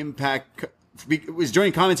joining Impact. Was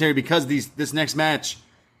joining commentary because this next match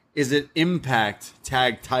is an Impact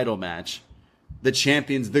tag title match. The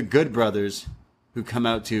champions, the Good Brothers, who come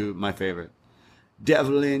out to my favorite,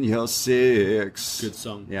 "Devil in Your Six." Good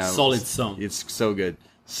song. Yeah, Solid song. It's so good,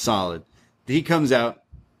 solid. He comes out,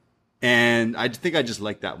 and I think I just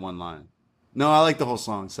like that one line. No, I like the whole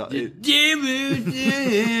song. So in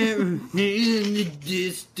the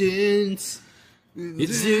distance.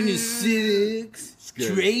 It's in the six.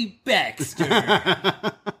 good. Trey Baxter.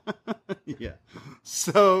 yeah.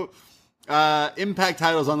 So, Impact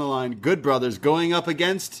titles on the line. Good Brothers going up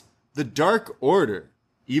against the Dark Order,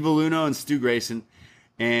 Evil Uno and Stu Grayson,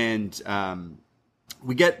 and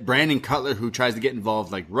we get Brandon Cutler, who tries to get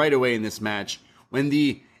involved like right away in this match. When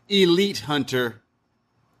the Elite Hunter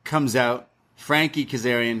comes out, Frankie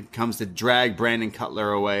Kazarian comes to drag Brandon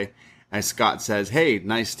Cutler away. As Scott says, "Hey,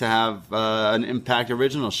 nice to have an Impact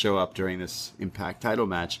original show up during this Impact title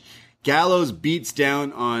match." Gallows beats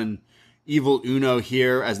down on Evil Uno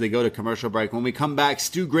here as they go to commercial break. When we come back,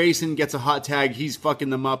 Stu Grayson gets a hot tag. He's fucking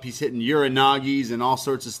them up. He's hitting Uranagis and all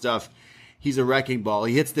sorts of stuff. He's a wrecking ball.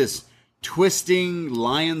 He hits this twisting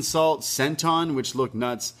lion salt senton, which looked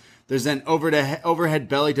nuts. There's then overhead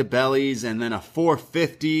belly to bellies, and then a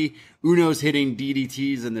 450. Uno's hitting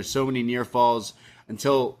DDTs, and there's so many near falls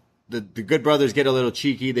until the Good Brothers get a little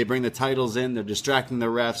cheeky. They bring the titles in. They're distracting the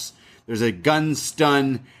refs. There's a gun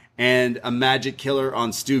stun and a magic killer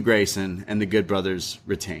on Stu Grayson, and the Good Brothers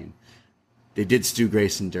retain. They did Stu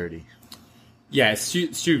Grayson dirty. Yeah,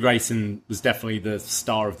 Stu Grayson was definitely the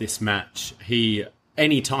star of this match.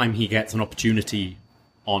 Anytime he gets an opportunity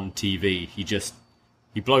on TV,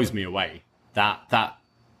 he blows me away. That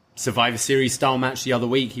Survivor Series style match the other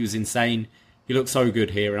week, he was insane. He looked so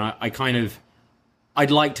good here, and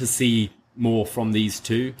I'd like to see more from these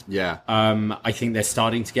two. Yeah. I think they're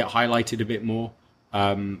starting to get highlighted a bit more.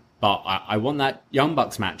 But I want that Young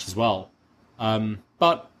Bucks match as well.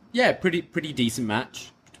 But yeah, pretty decent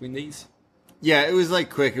match between these. Yeah, it was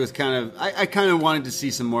like quick. It was kind of I kind of wanted to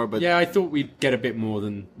see some more, but Yeah, I thought we'd get a bit more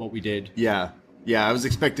than what we did. yeah. I was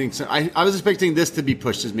expecting I was expecting this to be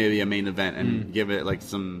pushed as maybe a main event and give it like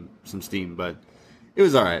some steam, but it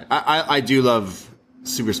was all right. I do love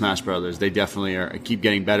Super Smash Brothers. They definitely are keep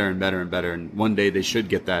getting better and better and better, and one day they should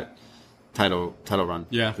get that title run.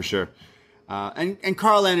 Yeah, for sure. And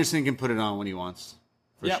Carl Anderson can put it on when he wants,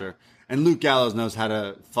 for sure. And Luke Gallows knows how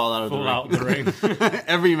to fall out of the ring.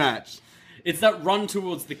 Every match. It's that run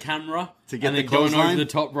towards the camera to get and the then going clothesline over the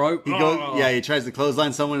top rope. He goes, he tries to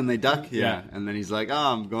clothesline someone and they duck. Yeah. And then he's like, "Oh,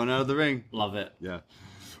 I'm going out of the ring." Love it. Yeah.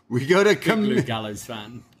 We go to Big Luke Gallows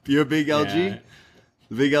fan. You're a big LG? Yeah.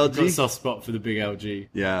 The big LG? Got a soft spot for the big LG.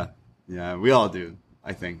 Yeah. Yeah, we all do,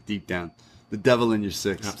 I think, deep down. The devil in your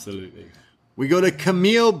six. Absolutely. We go to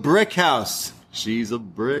Camille Brickhouse. She's a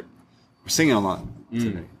brick. We're singing a lot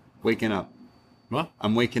today. Waking up. What?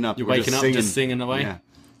 I'm waking up. You're We're waking up just singing away? Yeah.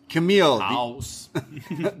 Camille, House.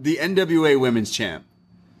 the NWA Women's Champ.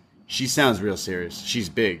 She sounds real serious. She's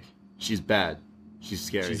big. She's bad. She's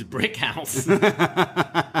scary. She's a brick house.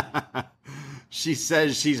 She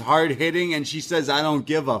says she's hard hitting, and she says, "I don't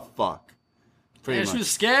give a fuck." Pretty much. She was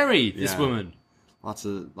scary, this woman. Lots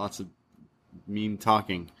of mean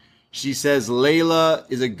talking. She says Layla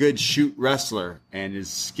is a good shoot wrestler and is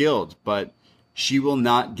skilled, but she will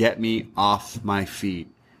not get me off my feet.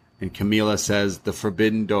 And Camila says, "The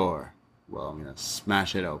forbidden door." Well, I'm going to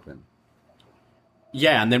smash it open.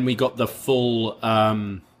 Yeah, and then we got the full,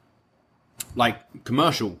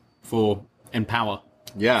 commercial for Empower.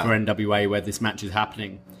 Yeah. For NWA, where this match is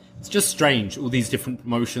happening. It's just strange, all these different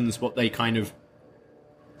promotions, what they kind of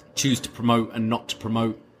choose to promote and not to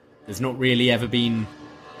promote. There's not really ever been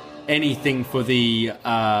anything for the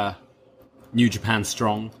New Japan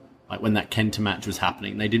Strong, like when that Kenta match was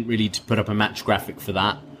happening. They didn't really put up a match graphic for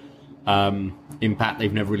that. Impact,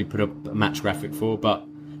 they've never really put up a match graphic for, but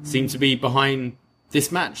seem to be behind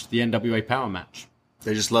this match, the NWA Power match.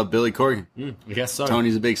 They just love Billy Corgan. I guess so.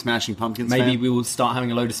 Tony's a big Smashing Pumpkins fan. Maybe we will start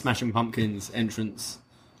having a load of Smashing Pumpkins entrance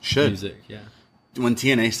music. Yeah. When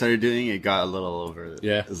TNA started doing it, it got a little over.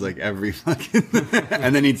 Yeah. It was like every fucking...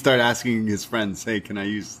 and then he'd start asking his friends, "Hey, can I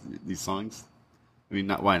use these songs?" I mean,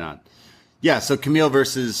 why not? Yeah, so Camille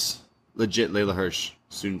versus legit Layla Hirsch,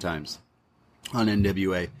 student times on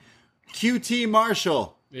NWA. QT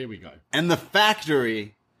Marshall. Here we go. And the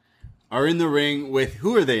Factory are in the ring with...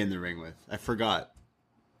 Who are they in the ring with? I forgot.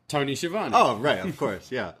 Tony Schiavone. Oh, right, of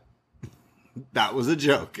course, yeah. That was a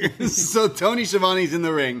joke. So Tony Schiavone's in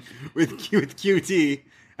the ring with QT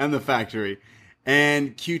and the Factory.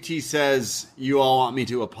 And QT says, "You all want me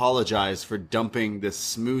to apologize for dumping this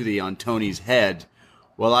smoothie on Tony's head.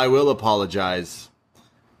 Well, I will apologize.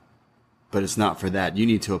 But it's not for that. You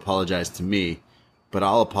need to apologize to me. But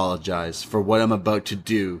I'll apologize for what I'm about to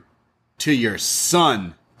do to your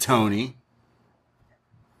son, Tony."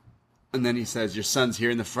 And then he says, "Your son's here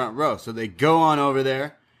in the front row." So they go on over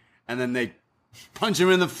there, and then they punch him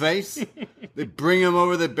in the face. They bring him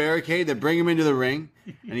over the barricade. They bring him into the ring.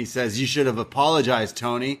 And he says, "You should have apologized,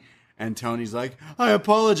 Tony." And Tony's like, "I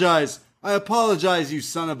apologize. I apologize, you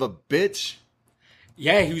son of a bitch."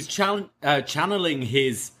 Yeah, he was channeling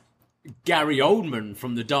his Gary Oldman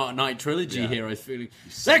from the Dark Knight trilogy here, I was feeling.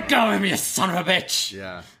 Let go of me, you son of a bitch!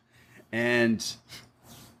 Yeah. And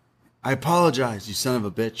 "I apologize, you son of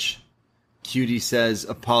a bitch." Cutie says,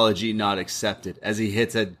 "Apology not accepted," as he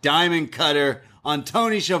hits a diamond cutter on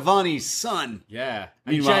Tony Schiavone's son. Yeah.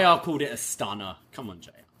 And Meanwhile- JR called it a stunner. Come on, JR.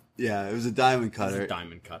 Yeah, it was a diamond It's cutter. a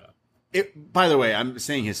diamond cutter. By the way, I'm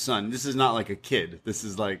saying his son. This is not like a kid. This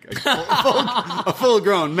is like a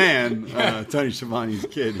full-grown man. Tony Schiavone's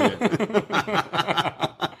kid here.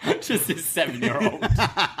 Just his 7-year-old.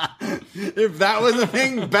 If that was a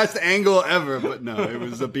thing, best angle ever. But no, it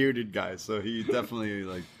was a bearded guy, so he definitely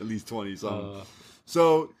like at least 20-something.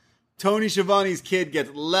 So Tony Schiavone's kid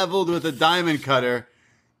gets leveled with a diamond cutter.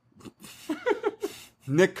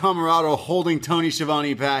 Nick Camarado holding Tony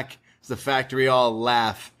Schiavone back. As the Factory all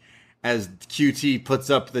laugh as QT puts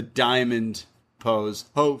up the diamond pose.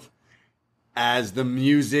 Hove. As the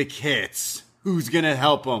music hits, who's gonna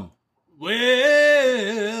help him?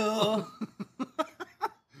 Well,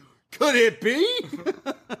 Could it be?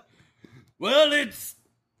 well, it's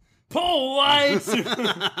Paul White.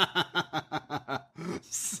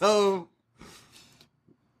 So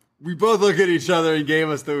we both look at each other and gave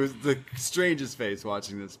us the strangest face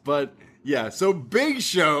watching this. But yeah, so Big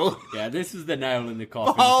Show, Yeah, this is the nail in the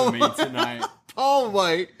coffin for me tonight. Paul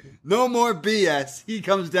White, no more BS. He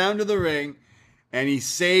comes down to the ring and he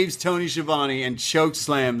saves Tony Schiavone and choke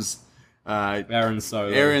slams Aaron Solo.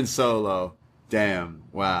 Aaron Solo. Damn.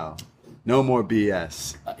 Wow. No more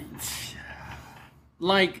BS.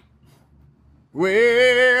 Like,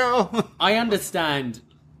 Well, I understand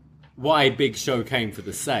why Big Show came for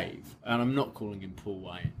the save, and I'm not calling him Paul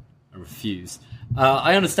White. I refuse.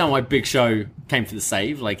 I understand why Big Show came for the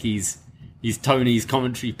save. Like, he's Tony's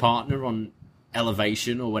commentary partner on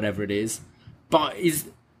Elevation or whatever it is. But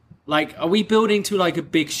are we building to like a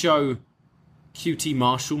Big Show QT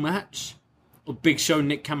Marshall match? Or Big Show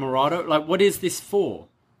Nick Camarado? Like, what is this for?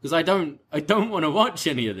 Because I don't want to watch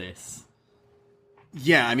any of this.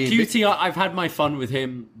 yeah, I mean, QT, I've had my fun with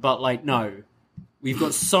him, but like, no. We've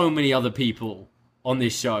got so many other people on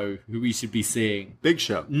this show who we should be seeing. Big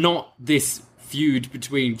Show. Not this feud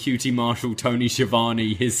between QT Marshall, Tony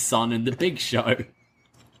Schiavone, his son, and the Big Show.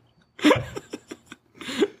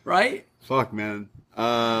 Right? Fuck, man.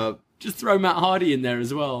 Just throw Matt Hardy in there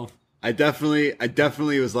as well. I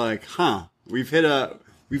definitely was like, huh, we've hit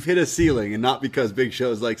a ceiling, and not because Big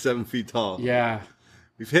Show is like 7 feet tall. Yeah.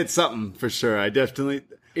 We've hit something for sure. I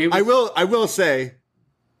It was- I will say,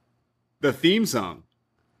 the theme song.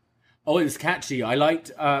 Oh, it was catchy. I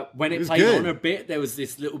liked when it was played good. on a bit. There was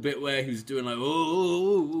this little bit where he was doing like and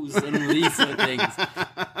all these sort of things.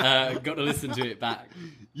 Got to listen to it back.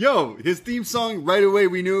 Yo, his theme song right away.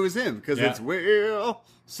 We knew it was him because Yeah. it's Will.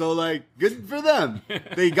 So like, good for them.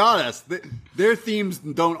 They got us. Their themes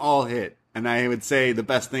don't all hit, and I would say the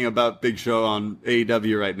best thing about Big Show on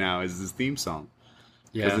AEW right now is his theme song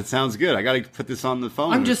because it sounds good. I got to put this on the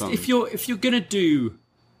phone. I'm or just something. if you're gonna do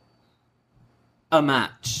a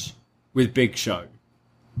match with Big Show,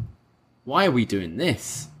 why are we doing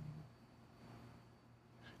this?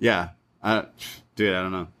 Yeah, dude, I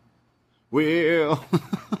don't know. Will.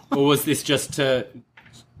 Or was this just to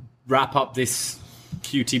wrap up this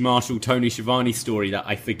QT Marshall Tony Schiavone story that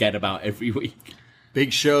I forget about every week?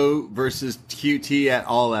 Big Show versus QT at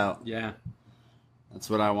All Out. Yeah. That's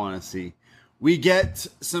what I want to see. We get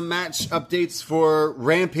some match updates for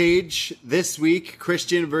Rampage this week.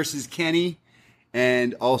 Christian versus Kenny.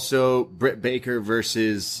 And also Britt Baker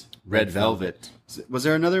versus Red Velvet. Was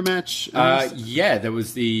there another match? Yeah, there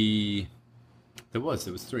was three.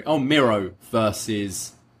 Oh, Miro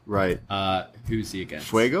versus Right. who's he against?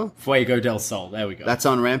 Fuego? Fuego del Sol. There we go. That's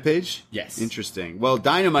on Rampage? Yes. Interesting. Well,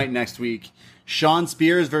 Dynamite next week. Sean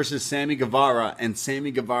Spears versus Sammy Guevara. And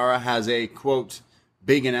Sammy Guevara has a, quote,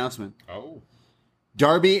 big announcement. Oh.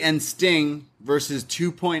 Darby and Sting versus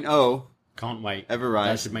 2.0 Can't wait. Everrise.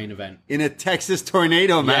 That's the main event. in a Texas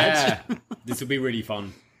Tornado match. Yeah. This will be really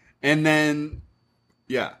fun. And then,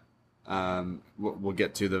 yeah, we'll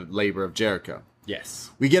get to the labor of Jericho. Yes.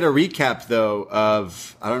 We get a recap, though,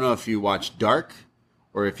 of, I don't know if you watched Dark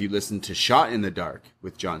or if you listened to Shot in the Dark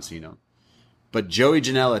with John Cena, but Joey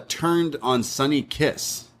Janela turned on Sonny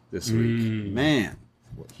Kiss this week. Man.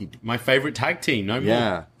 My favorite tag team. No more.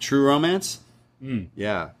 Yeah. True Romance?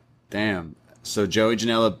 Yeah. Damn. So Joey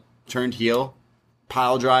Janela turned heel.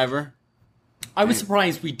 Pile driver. I was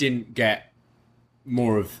surprised we didn't get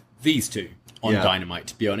more of these two on Yeah. Dynamite,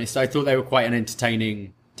 to be honest. I thought they were quite an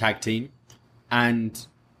entertaining tag team. And,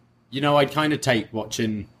 I'd kind of take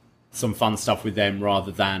watching some fun stuff with them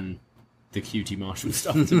rather than the QT Marshall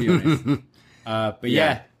stuff, to be honest. But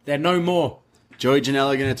yeah, they're no more. Joey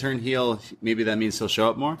Janela going to turn heel. Maybe that means he'll show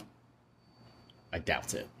up more. I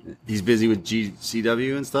doubt it. He's busy with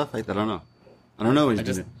GCW and stuff. I don't know. I don't know what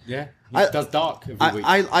he's doing. He I- does Dark every week.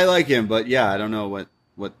 I like him, but yeah, I don't know what.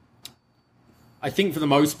 I think for the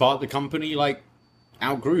most part, the company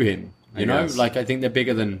outgrew him. You know, guess. I think they're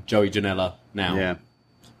bigger than Joey Janela now. Yeah,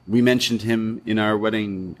 we mentioned him in our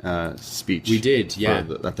wedding speech. We did, yeah.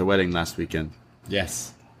 at the wedding last weekend.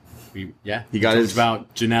 Yes. He got talked his-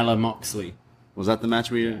 about Janela Moxley. Was that the match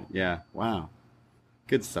we? Yeah. Wow.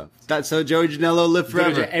 Good stuff. So Joey Janela live You gotta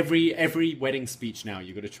do forever. every wedding speech now.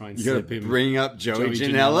 You got to try and You slip gotta him. bring up Joey Joey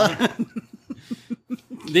Janela.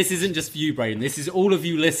 This isn't just for you, Braden. This is all of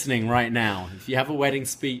you listening right now. If you have a wedding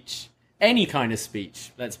speech, any kind of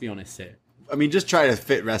speech, let's be honest here. I mean, just try to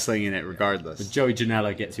fit wrestling in it, regardless. Joey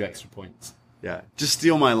Janela gets you extra points. Yeah, just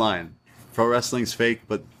steal my line. Pro wrestling's fake,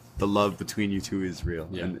 but the love between you two is real.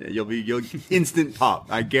 Yeah. And you'll instant pop.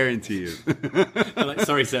 I guarantee you. I'm like,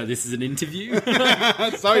 sorry, sir, this is an interview.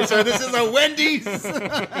 Sorry, sir. This is a Wendy's.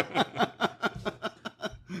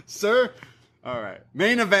 Sir. All right.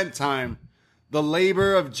 Main event time. The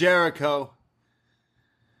labor of Jericho.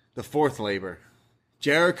 The fourth labor.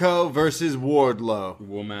 Jericho versus Wardlow.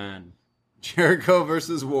 Woman. Jericho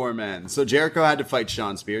versus Warman. So Jericho had to fight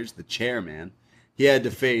Sean Spears, the chairman. He had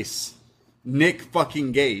to face Nick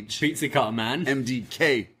fucking Gage, Pizza cutter man.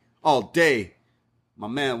 MDK, all day. my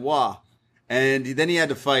man Wah. And then he had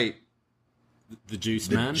to fight The Juice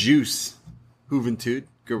the Man. Juice, Juventud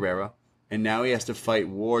Guerrero. And now he has to fight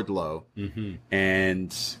Wardlow. Mm-hmm.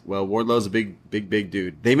 And, well, Wardlow's a big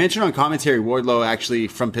dude. They mentioned on commentary Wardlow actually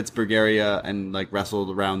from Pittsburgh area and, like, wrestled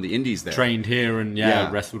around the indies there. Trained here and,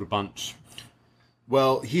 wrestled a bunch.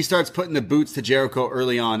 Well, he starts putting the boots to Jericho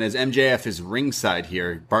early on as MJF is ringside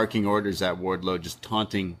here, barking orders at Wardlow, just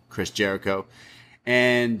taunting Chris Jericho.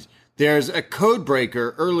 And there's a code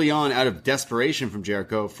breaker early on out of desperation from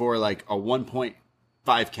Jericho for, like, a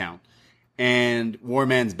 1.5 count. And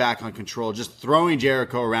Warman's back on control, just throwing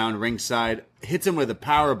Jericho around ringside, hits him with a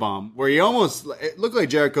power bomb where it looked like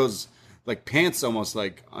Jericho's like pants almost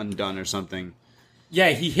like undone or something. Yeah,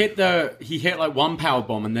 he hit like one power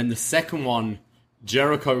bomb, and then the second one,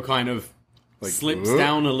 Jericho kind of like, slips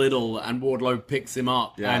down a little, and Wardlow picks him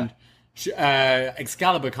up, and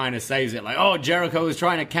Excalibur kind of saves it, like, oh, Jericho was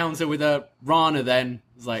trying to counter with a Rana. Then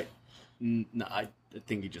it's like, no, I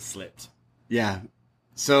think he just slipped. Yeah,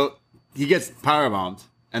 so. He gets powerbombed,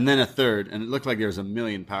 and then a third, and it looked like there was a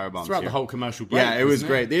million powerbombs throughout here. the whole commercial break. Yeah, it was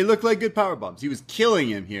great. They looked like good powerbombs. He was killing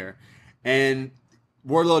him here. And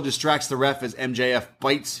Wardlow distracts the ref as MJF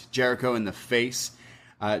bites Jericho in the face.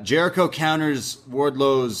 Jericho counters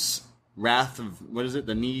Wardlow's wrath of, what is it,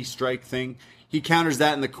 the knee strike thing. He counters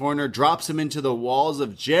that in the corner, drops him into the walls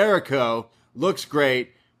of Jericho. Looks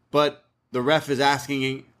great, but the ref is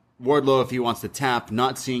asking Wardlow if he wants to tap,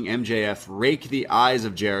 not seeing MJF rake the eyes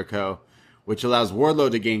of Jericho, which allows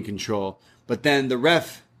Wardlow to gain control. But then the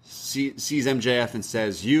ref sees MJF and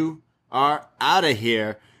says, "You are out of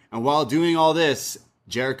here." And while doing all this,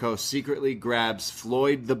 Jericho secretly grabs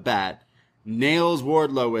Floyd the Bat, nails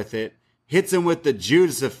Wardlow with it, hits him with the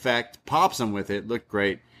Judas effect, pops him with it, looked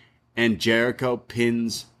great, and Jericho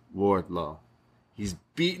pins Wardlow. He's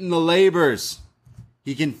beaten the labors.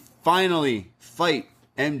 He can finally fight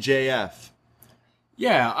MJF.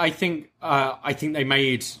 Yeah, I think they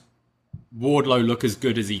made Wardlow look as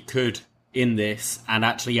good as he could in this, and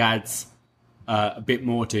actually adds a bit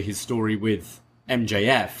more to his story with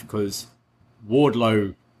MJF, because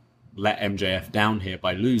Wardlow let MJF down here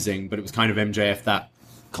by losing, but it was kind of MJF that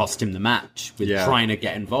cost him the match with trying to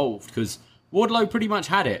get involved, because Wardlow pretty much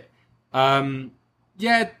had it.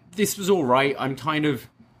 This was all right.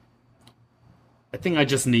 I think I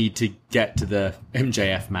just need to get to the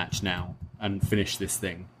MJF match now and finish this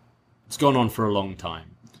thing. It's gone on for a long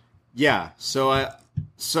time. Yeah, so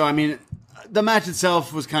I mean, the match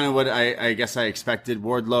itself was kind of what I guess I expected.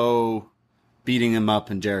 Wardlow beating him up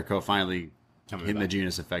and Jericho finally hitting the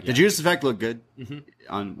Judas effect. Yeah. The Judas effect looked good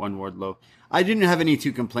on Wardlow. I didn't have any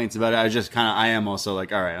complaints about it. I just I am also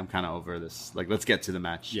like, all right, I'm kind of over this. Like, let's get to the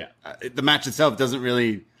match. Yeah. The match itself doesn't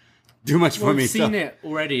really do much for me. We've seen it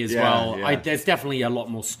already as well. Yeah. There's definitely a lot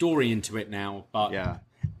more story into it now. But yeah.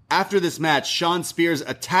 After this match, Shawn Spears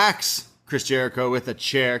attacks Chris Jericho with a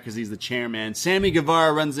chair because he's the chairman. Sammy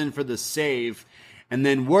Guevara runs in for the save. And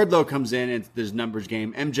then Wardlow comes in and there's numbers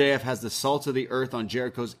game. MJF has the salt of the earth on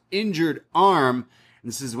Jericho's injured arm.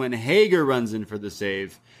 And this is when Hager runs in for the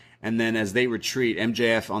save. And then as they retreat,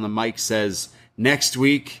 MJF on the mic says, "Next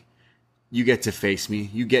week, you get to face me.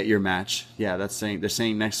 You get your match." Yeah, they're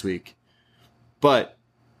saying next week. But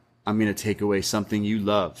I'm going to take away something you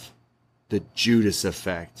love. The Judas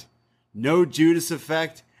effect. No Judas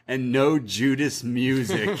effect and no Judas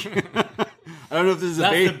music. I don't know if this is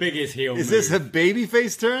the biggest heel Is move. This a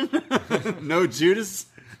babyface turn? No Judas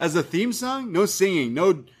as a theme song? No singing.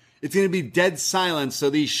 No. It's going to be dead silence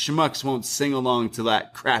so these schmucks won't sing along to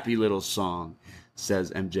that crappy little song,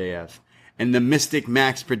 says MJF. And the Mystic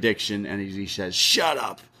Max prediction, and he says, "Shut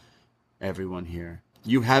up, everyone here.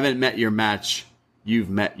 You haven't met your match.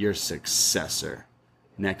 You've met your successor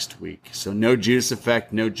next week." So no Judas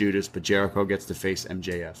effect, no Judas, but Jericho gets to face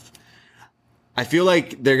MJF. I feel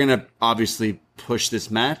like they're going to obviously push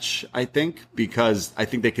this match, I think, because I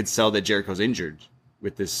think they could sell that Jericho's injured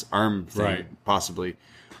with this arm thing, right, possibly.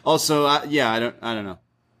 Also, I don't know.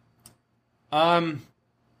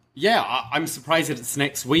 I'm surprised that it's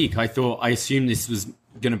next week. I assumed this was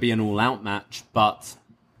going to be an all-out match, but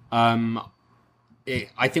I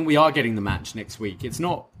think we are getting the match next week. It's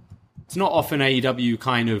not often AEW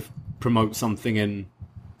kind of promote something and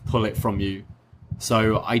pull it from you.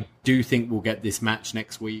 So I do think we'll get this match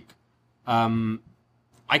next week. I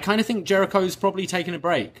kind of think Jericho's probably taking a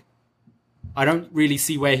break. I don't really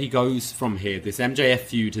see where he goes from here. This MJF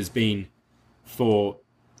feud has been for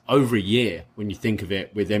over a year, when you think of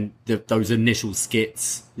it, with them, those initial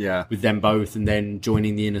skits with them both, and then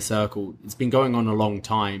joining the Inner Circle. It's been going on a long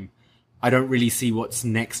time. I don't really see what's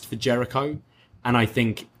next for Jericho. And I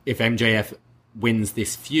think if MJF wins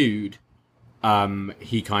this feud,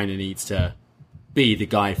 he kind of needs to be the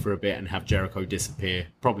guy for a bit and have Jericho disappear,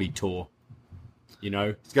 probably tour. You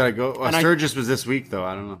know, He's got to go. Sturgis was this week, though.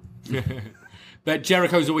 I don't know. But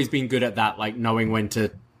Jericho's always been good at that, like knowing when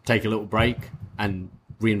to take a little break and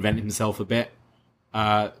reinvent himself a bit.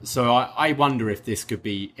 So I wonder if this could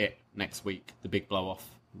be it next week, the big blow off.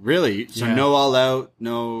 Really? So Yeah. no All Out,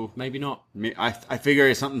 no. Maybe not. I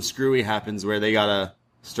figure something screwy happens where they gotta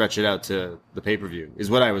stretch it out to the pay per view. Is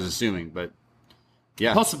what I was assuming, but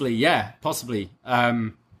yeah, Possibly.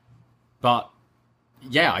 But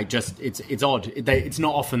yeah, it's odd. It's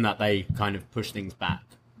not often that they kind of push things back,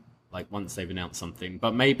 like once they've announced something.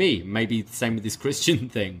 But maybe the same with this Christian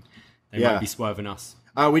thing. They Yeah. might be swerving us.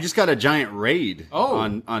 we just got a giant raid Oh.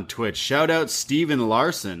 on Twitch. Shout out Steven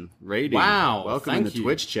Larson raiding. Wow, welcome thank in the you.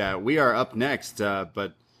 Twitch chat. We are up next,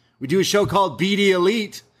 but we do a show called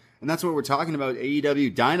BDElite, and that's what we're talking about. AEW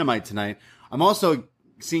Dynamite tonight. I'm also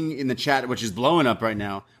seeing in the chat, which is blowing up right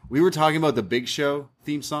now. We were talking about the Big Show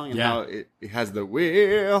theme song and Yeah. how it has the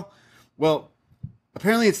wheel. Well,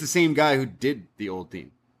 apparently it's the same guy who did the old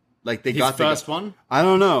theme. Like they His got first one? I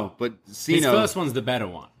don't know, but His Cena, first one's the better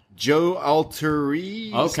one. Joe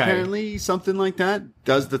Alteri, Okay. apparently something like that,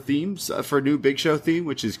 does the themes for a new Big Show theme,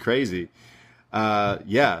 which is crazy.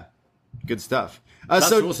 Yeah, good stuff.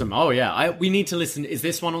 That's awesome. Oh yeah, we need to listen. Is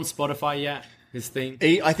this one on Spotify yet? His theme?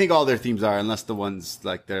 I think all their themes are, unless the ones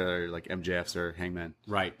like they're like MJF's or Hangman.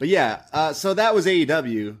 Right. But yeah, so that was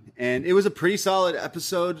AEW, and it was a pretty solid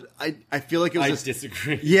episode. I feel like it was. I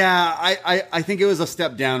disagree. Yeah, I think it was a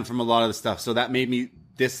step down from a lot of the stuff, so that made me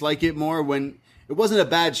dislike it more. When it wasn't a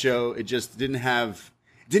bad show, it just didn't have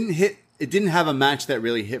a match that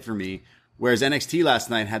really hit for me. Whereas NXT last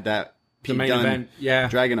night had that Pete main Dunne event, yeah.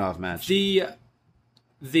 Dragunov match.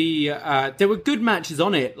 There were good matches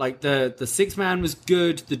on it. Like the 6-man was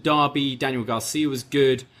good. The Derby, Daniel Garcia was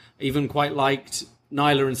good. I even quite liked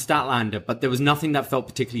Nyla and Statlander, but there was nothing that felt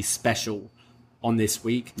particularly special on this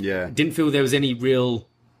week. Yeah. I didn't feel there was any real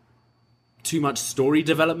too much story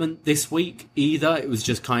development this week either. It was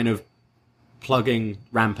just kind of plugging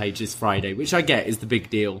Rampage this Friday, which I get is the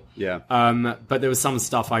big deal. Yeah. But there was some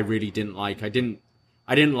stuff I really didn't like. I didn't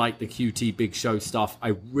like the QT Big Show stuff. I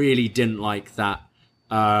really didn't like that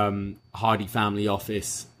Hardy Family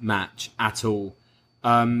Office match at all.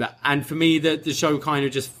 And for me, the show kind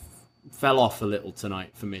of just fell off a little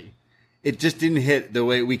tonight for me. It just didn't hit the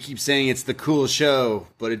way we keep saying it's the cool show,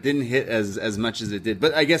 but it didn't hit as much as it did.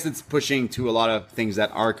 But I guess it's pushing to a lot of things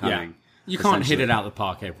that are coming. You can't hit essentially. it out of the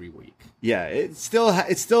park every week. Yeah, it still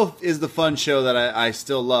is the fun show that I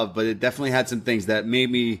still love, but it definitely had some things that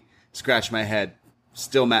made me scratch my head.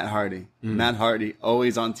 Still Matt Hardy. Matt Hardy,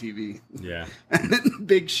 always on TV. Yeah. And then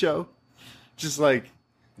Big Show. Just like,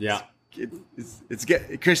 Yeah. it's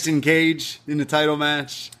get Christian Cage in the title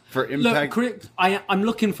match for Impact. Look, I'm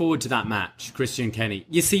looking forward to that match, Christian Kenny.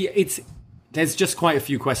 You see, there's just quite a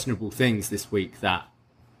few questionable things this week that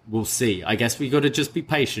we'll see. I guess we got to just be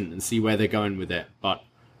patient and see where they're going with it. But,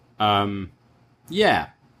 yeah,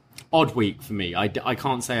 odd week for me. I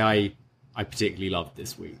can't say I particularly loved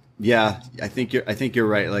this week. Yeah, I think you're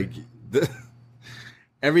right. Like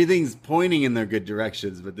everything's pointing in their good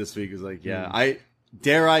directions, but this week is like, yeah,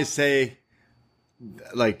 I say,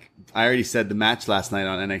 like I already said, the match last night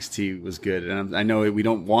on NXT was good, and I know we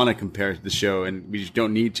don't want to compare the show, and we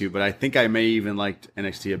don't need to, but I think I may even liked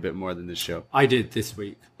NXT a bit more than this show. I did this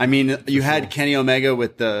week. I mean, you had Kenny Omega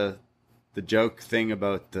with the joke thing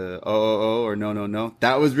about the or no.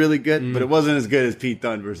 That was really good, but it wasn't as good as Pete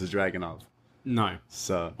Dunne versus Dragunov. No.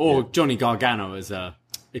 So Or Johnny Gargano as a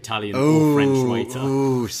Italian or French waiter.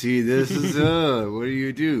 Oh, see, this is what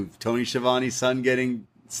do? Tony Schiavone's son getting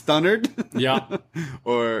stunnered? Yeah.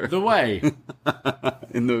 Or The way.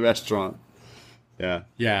 in the restaurant. Yeah.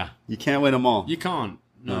 Yeah. You can't win them all. You can't.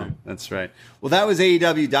 No. That's right. Well, that was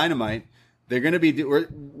AEW Dynamite. They're going to be.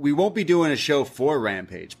 We won't be doing a show for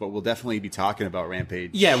Rampage, but we'll definitely be talking about Rampage.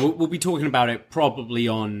 Yeah, we'll be talking about it probably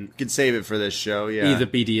on You can save it for this show. Yeah. either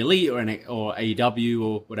BDElite or AEW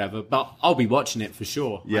or whatever. But I'll be watching it for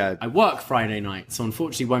sure. Yeah. I work Friday night, so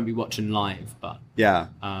unfortunately won't be watching live. But Yeah.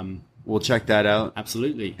 We'll check that out.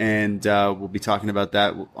 absolutely. And we'll be talking about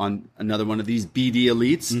that on another one of these BD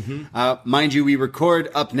Elites. Mm-hmm. Mind you, we record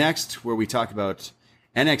Up Next, where we talk about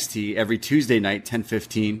NXT every Tuesday night,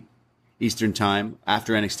 10:15 Eastern Time.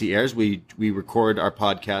 After NXT airs, we record our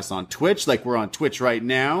podcast on Twitch, like we're on Twitch right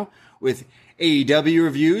now, with AEW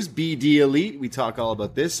reviews, BD Elite. We talk all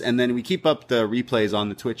about this, and then we keep up the replays on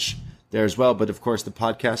the Twitch there as well. But of course, the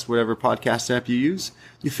podcast, whatever podcast app you use,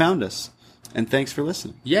 you found us. And thanks for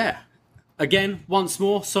listening. Yeah. Again, once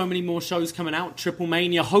more, so many more shows coming out. Triple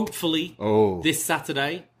Mania, hopefully, this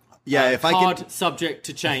Saturday. Yeah, if I card could, subject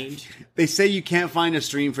to change. they say you can't find a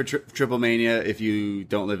stream for Triple Mania if you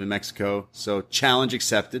don't live in Mexico. So challenge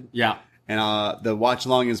accepted. Yeah. And the watch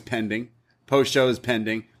along is pending. Post show is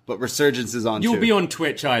pending, but Resurgence is on. You'll too. be on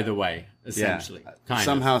Twitch either way, essentially. Yeah.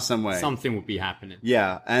 Somehow, some way. Something will be happening.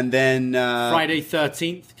 Yeah, and then Friday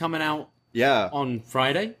 13th coming out. Yeah. On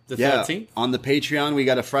Friday the 13th. On the Patreon, we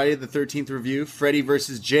got a Friday the 13th review, Freddy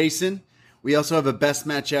versus Jason. We also have a best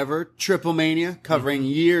match ever, Triple Mania, covering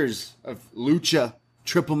years of Lucha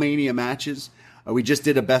Triple Mania matches. We just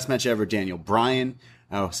did a best match ever, Daniel Bryan.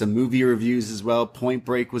 Some movie reviews as well. Point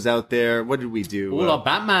Break was out there. What did we do? All our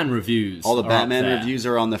Batman reviews. All the Batman reviews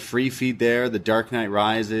are on the free feed there. The Dark Knight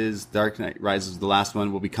Rises. Dark Knight Rises, the last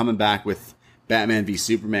one. We'll be coming back with Batman v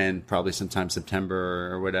Superman probably sometime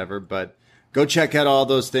September or whatever. But go check out all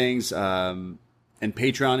those things. And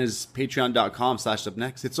Patreon is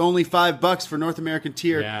patreon.com/upnext. It's only $5 for North American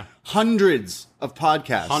tier. Yeah. Hundreds of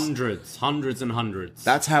podcasts. Hundreds and hundreds.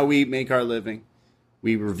 That's how we make our living.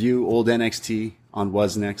 We review old NXT on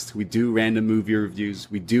Was Next. We do random movie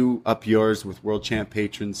reviews. We do Up Yours with World Champ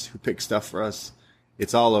patrons who pick stuff for us.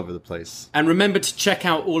 It's all over the place. And remember to check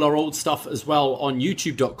out all our old stuff as well on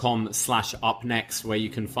youtube.com/upnext, where you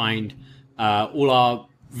can find all our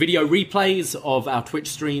video replays of our Twitch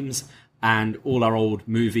streams and all our old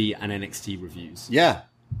movie and NXT reviews. Yeah.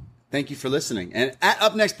 Thank you for listening. And at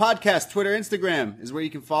Up Next Podcast, Twitter, Instagram is where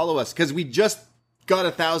you can follow us because we just got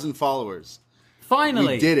 1,000 followers.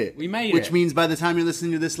 Finally. We did it. We made it. Which means by the time you're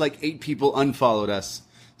listening to this, like 8 people unfollowed us.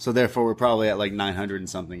 So therefore, we're probably at like 900 and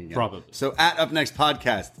something again. Probably. So at Up Next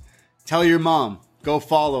Podcast, tell your mom, go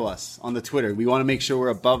follow us on the Twitter. We want to make sure we're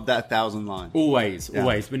above that 1,000 line. Always.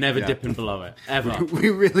 We're never dipping below it. Ever. We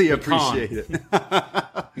really appreciate it.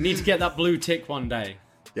 We need to get that blue tick one day.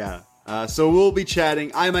 Yeah. So we'll be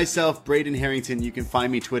chatting. I myself, Braden Harrington. You can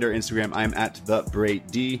find me Twitter, Instagram. I'm at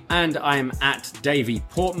TheBradeD. And I'm at Davey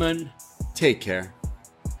Portman. Take care.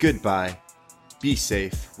 Goodbye. Be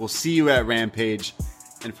safe. We'll see you at Rampage.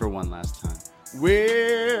 And for one last time,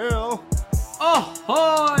 we'll...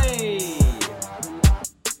 Ahoy!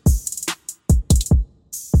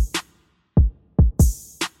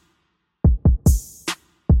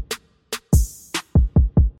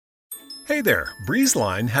 Hey there,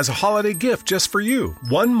 BreezeLine has a holiday gift just for you.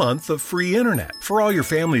 1 month of free internet for all your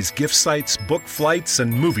family's gift sites, book flights,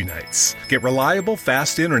 and movie nights. Get reliable,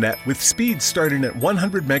 fast internet with speeds starting at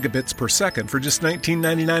 100 megabits per second for just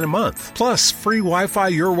 $19.99 a month. Plus, free Wi-Fi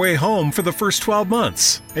your way home for the first 12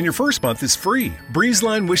 months. And your first month is free.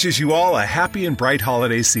 BreezeLine wishes you all a happy and bright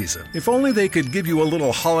holiday season. If only they could give you a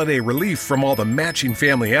little holiday relief from all the matching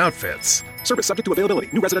family outfits. Service subject to availability.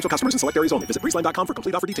 New residential customers in select areas only. Visit breezeline.com for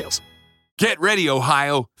complete offer details. Get ready,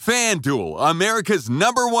 Ohio. FanDuel, America's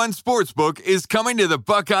 #1 sportsbook, is coming to the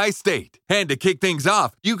Buckeye State. And to kick things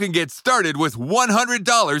off, you can get started with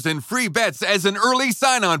 $100 in free bets as an early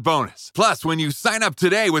sign-on bonus. Plus, when you sign up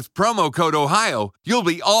today with promo code OHIO, you'll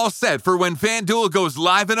be all set for when FanDuel goes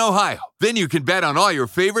live in Ohio. Then you can bet on all your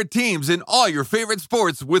favorite teams in all your favorite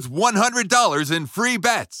sports with $100 in free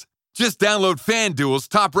bets. Just download FanDuel's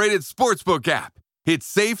top-rated sportsbook app. It's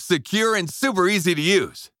safe, secure, and super easy to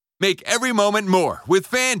use. Make every moment more with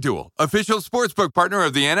FanDuel, official sportsbook partner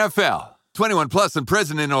of the NFL. 21 plus and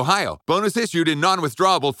present in Ohio. Bonus issued in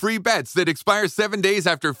non-withdrawable free bets that expire 7 days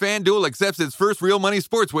after FanDuel accepts its first real money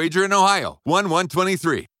sports wager in Ohio.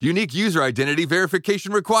 1/1/23. Unique user identity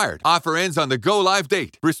verification required. Offer ends on the go-live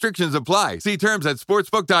date. Restrictions apply. See terms at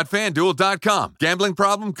sportsbook.fanduel.com. Gambling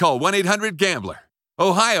problem? Call 1-800-GAMBLER.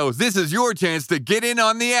 Ohio, this is your chance to get in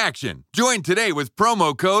on the action. Join today with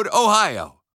promo code OHIO.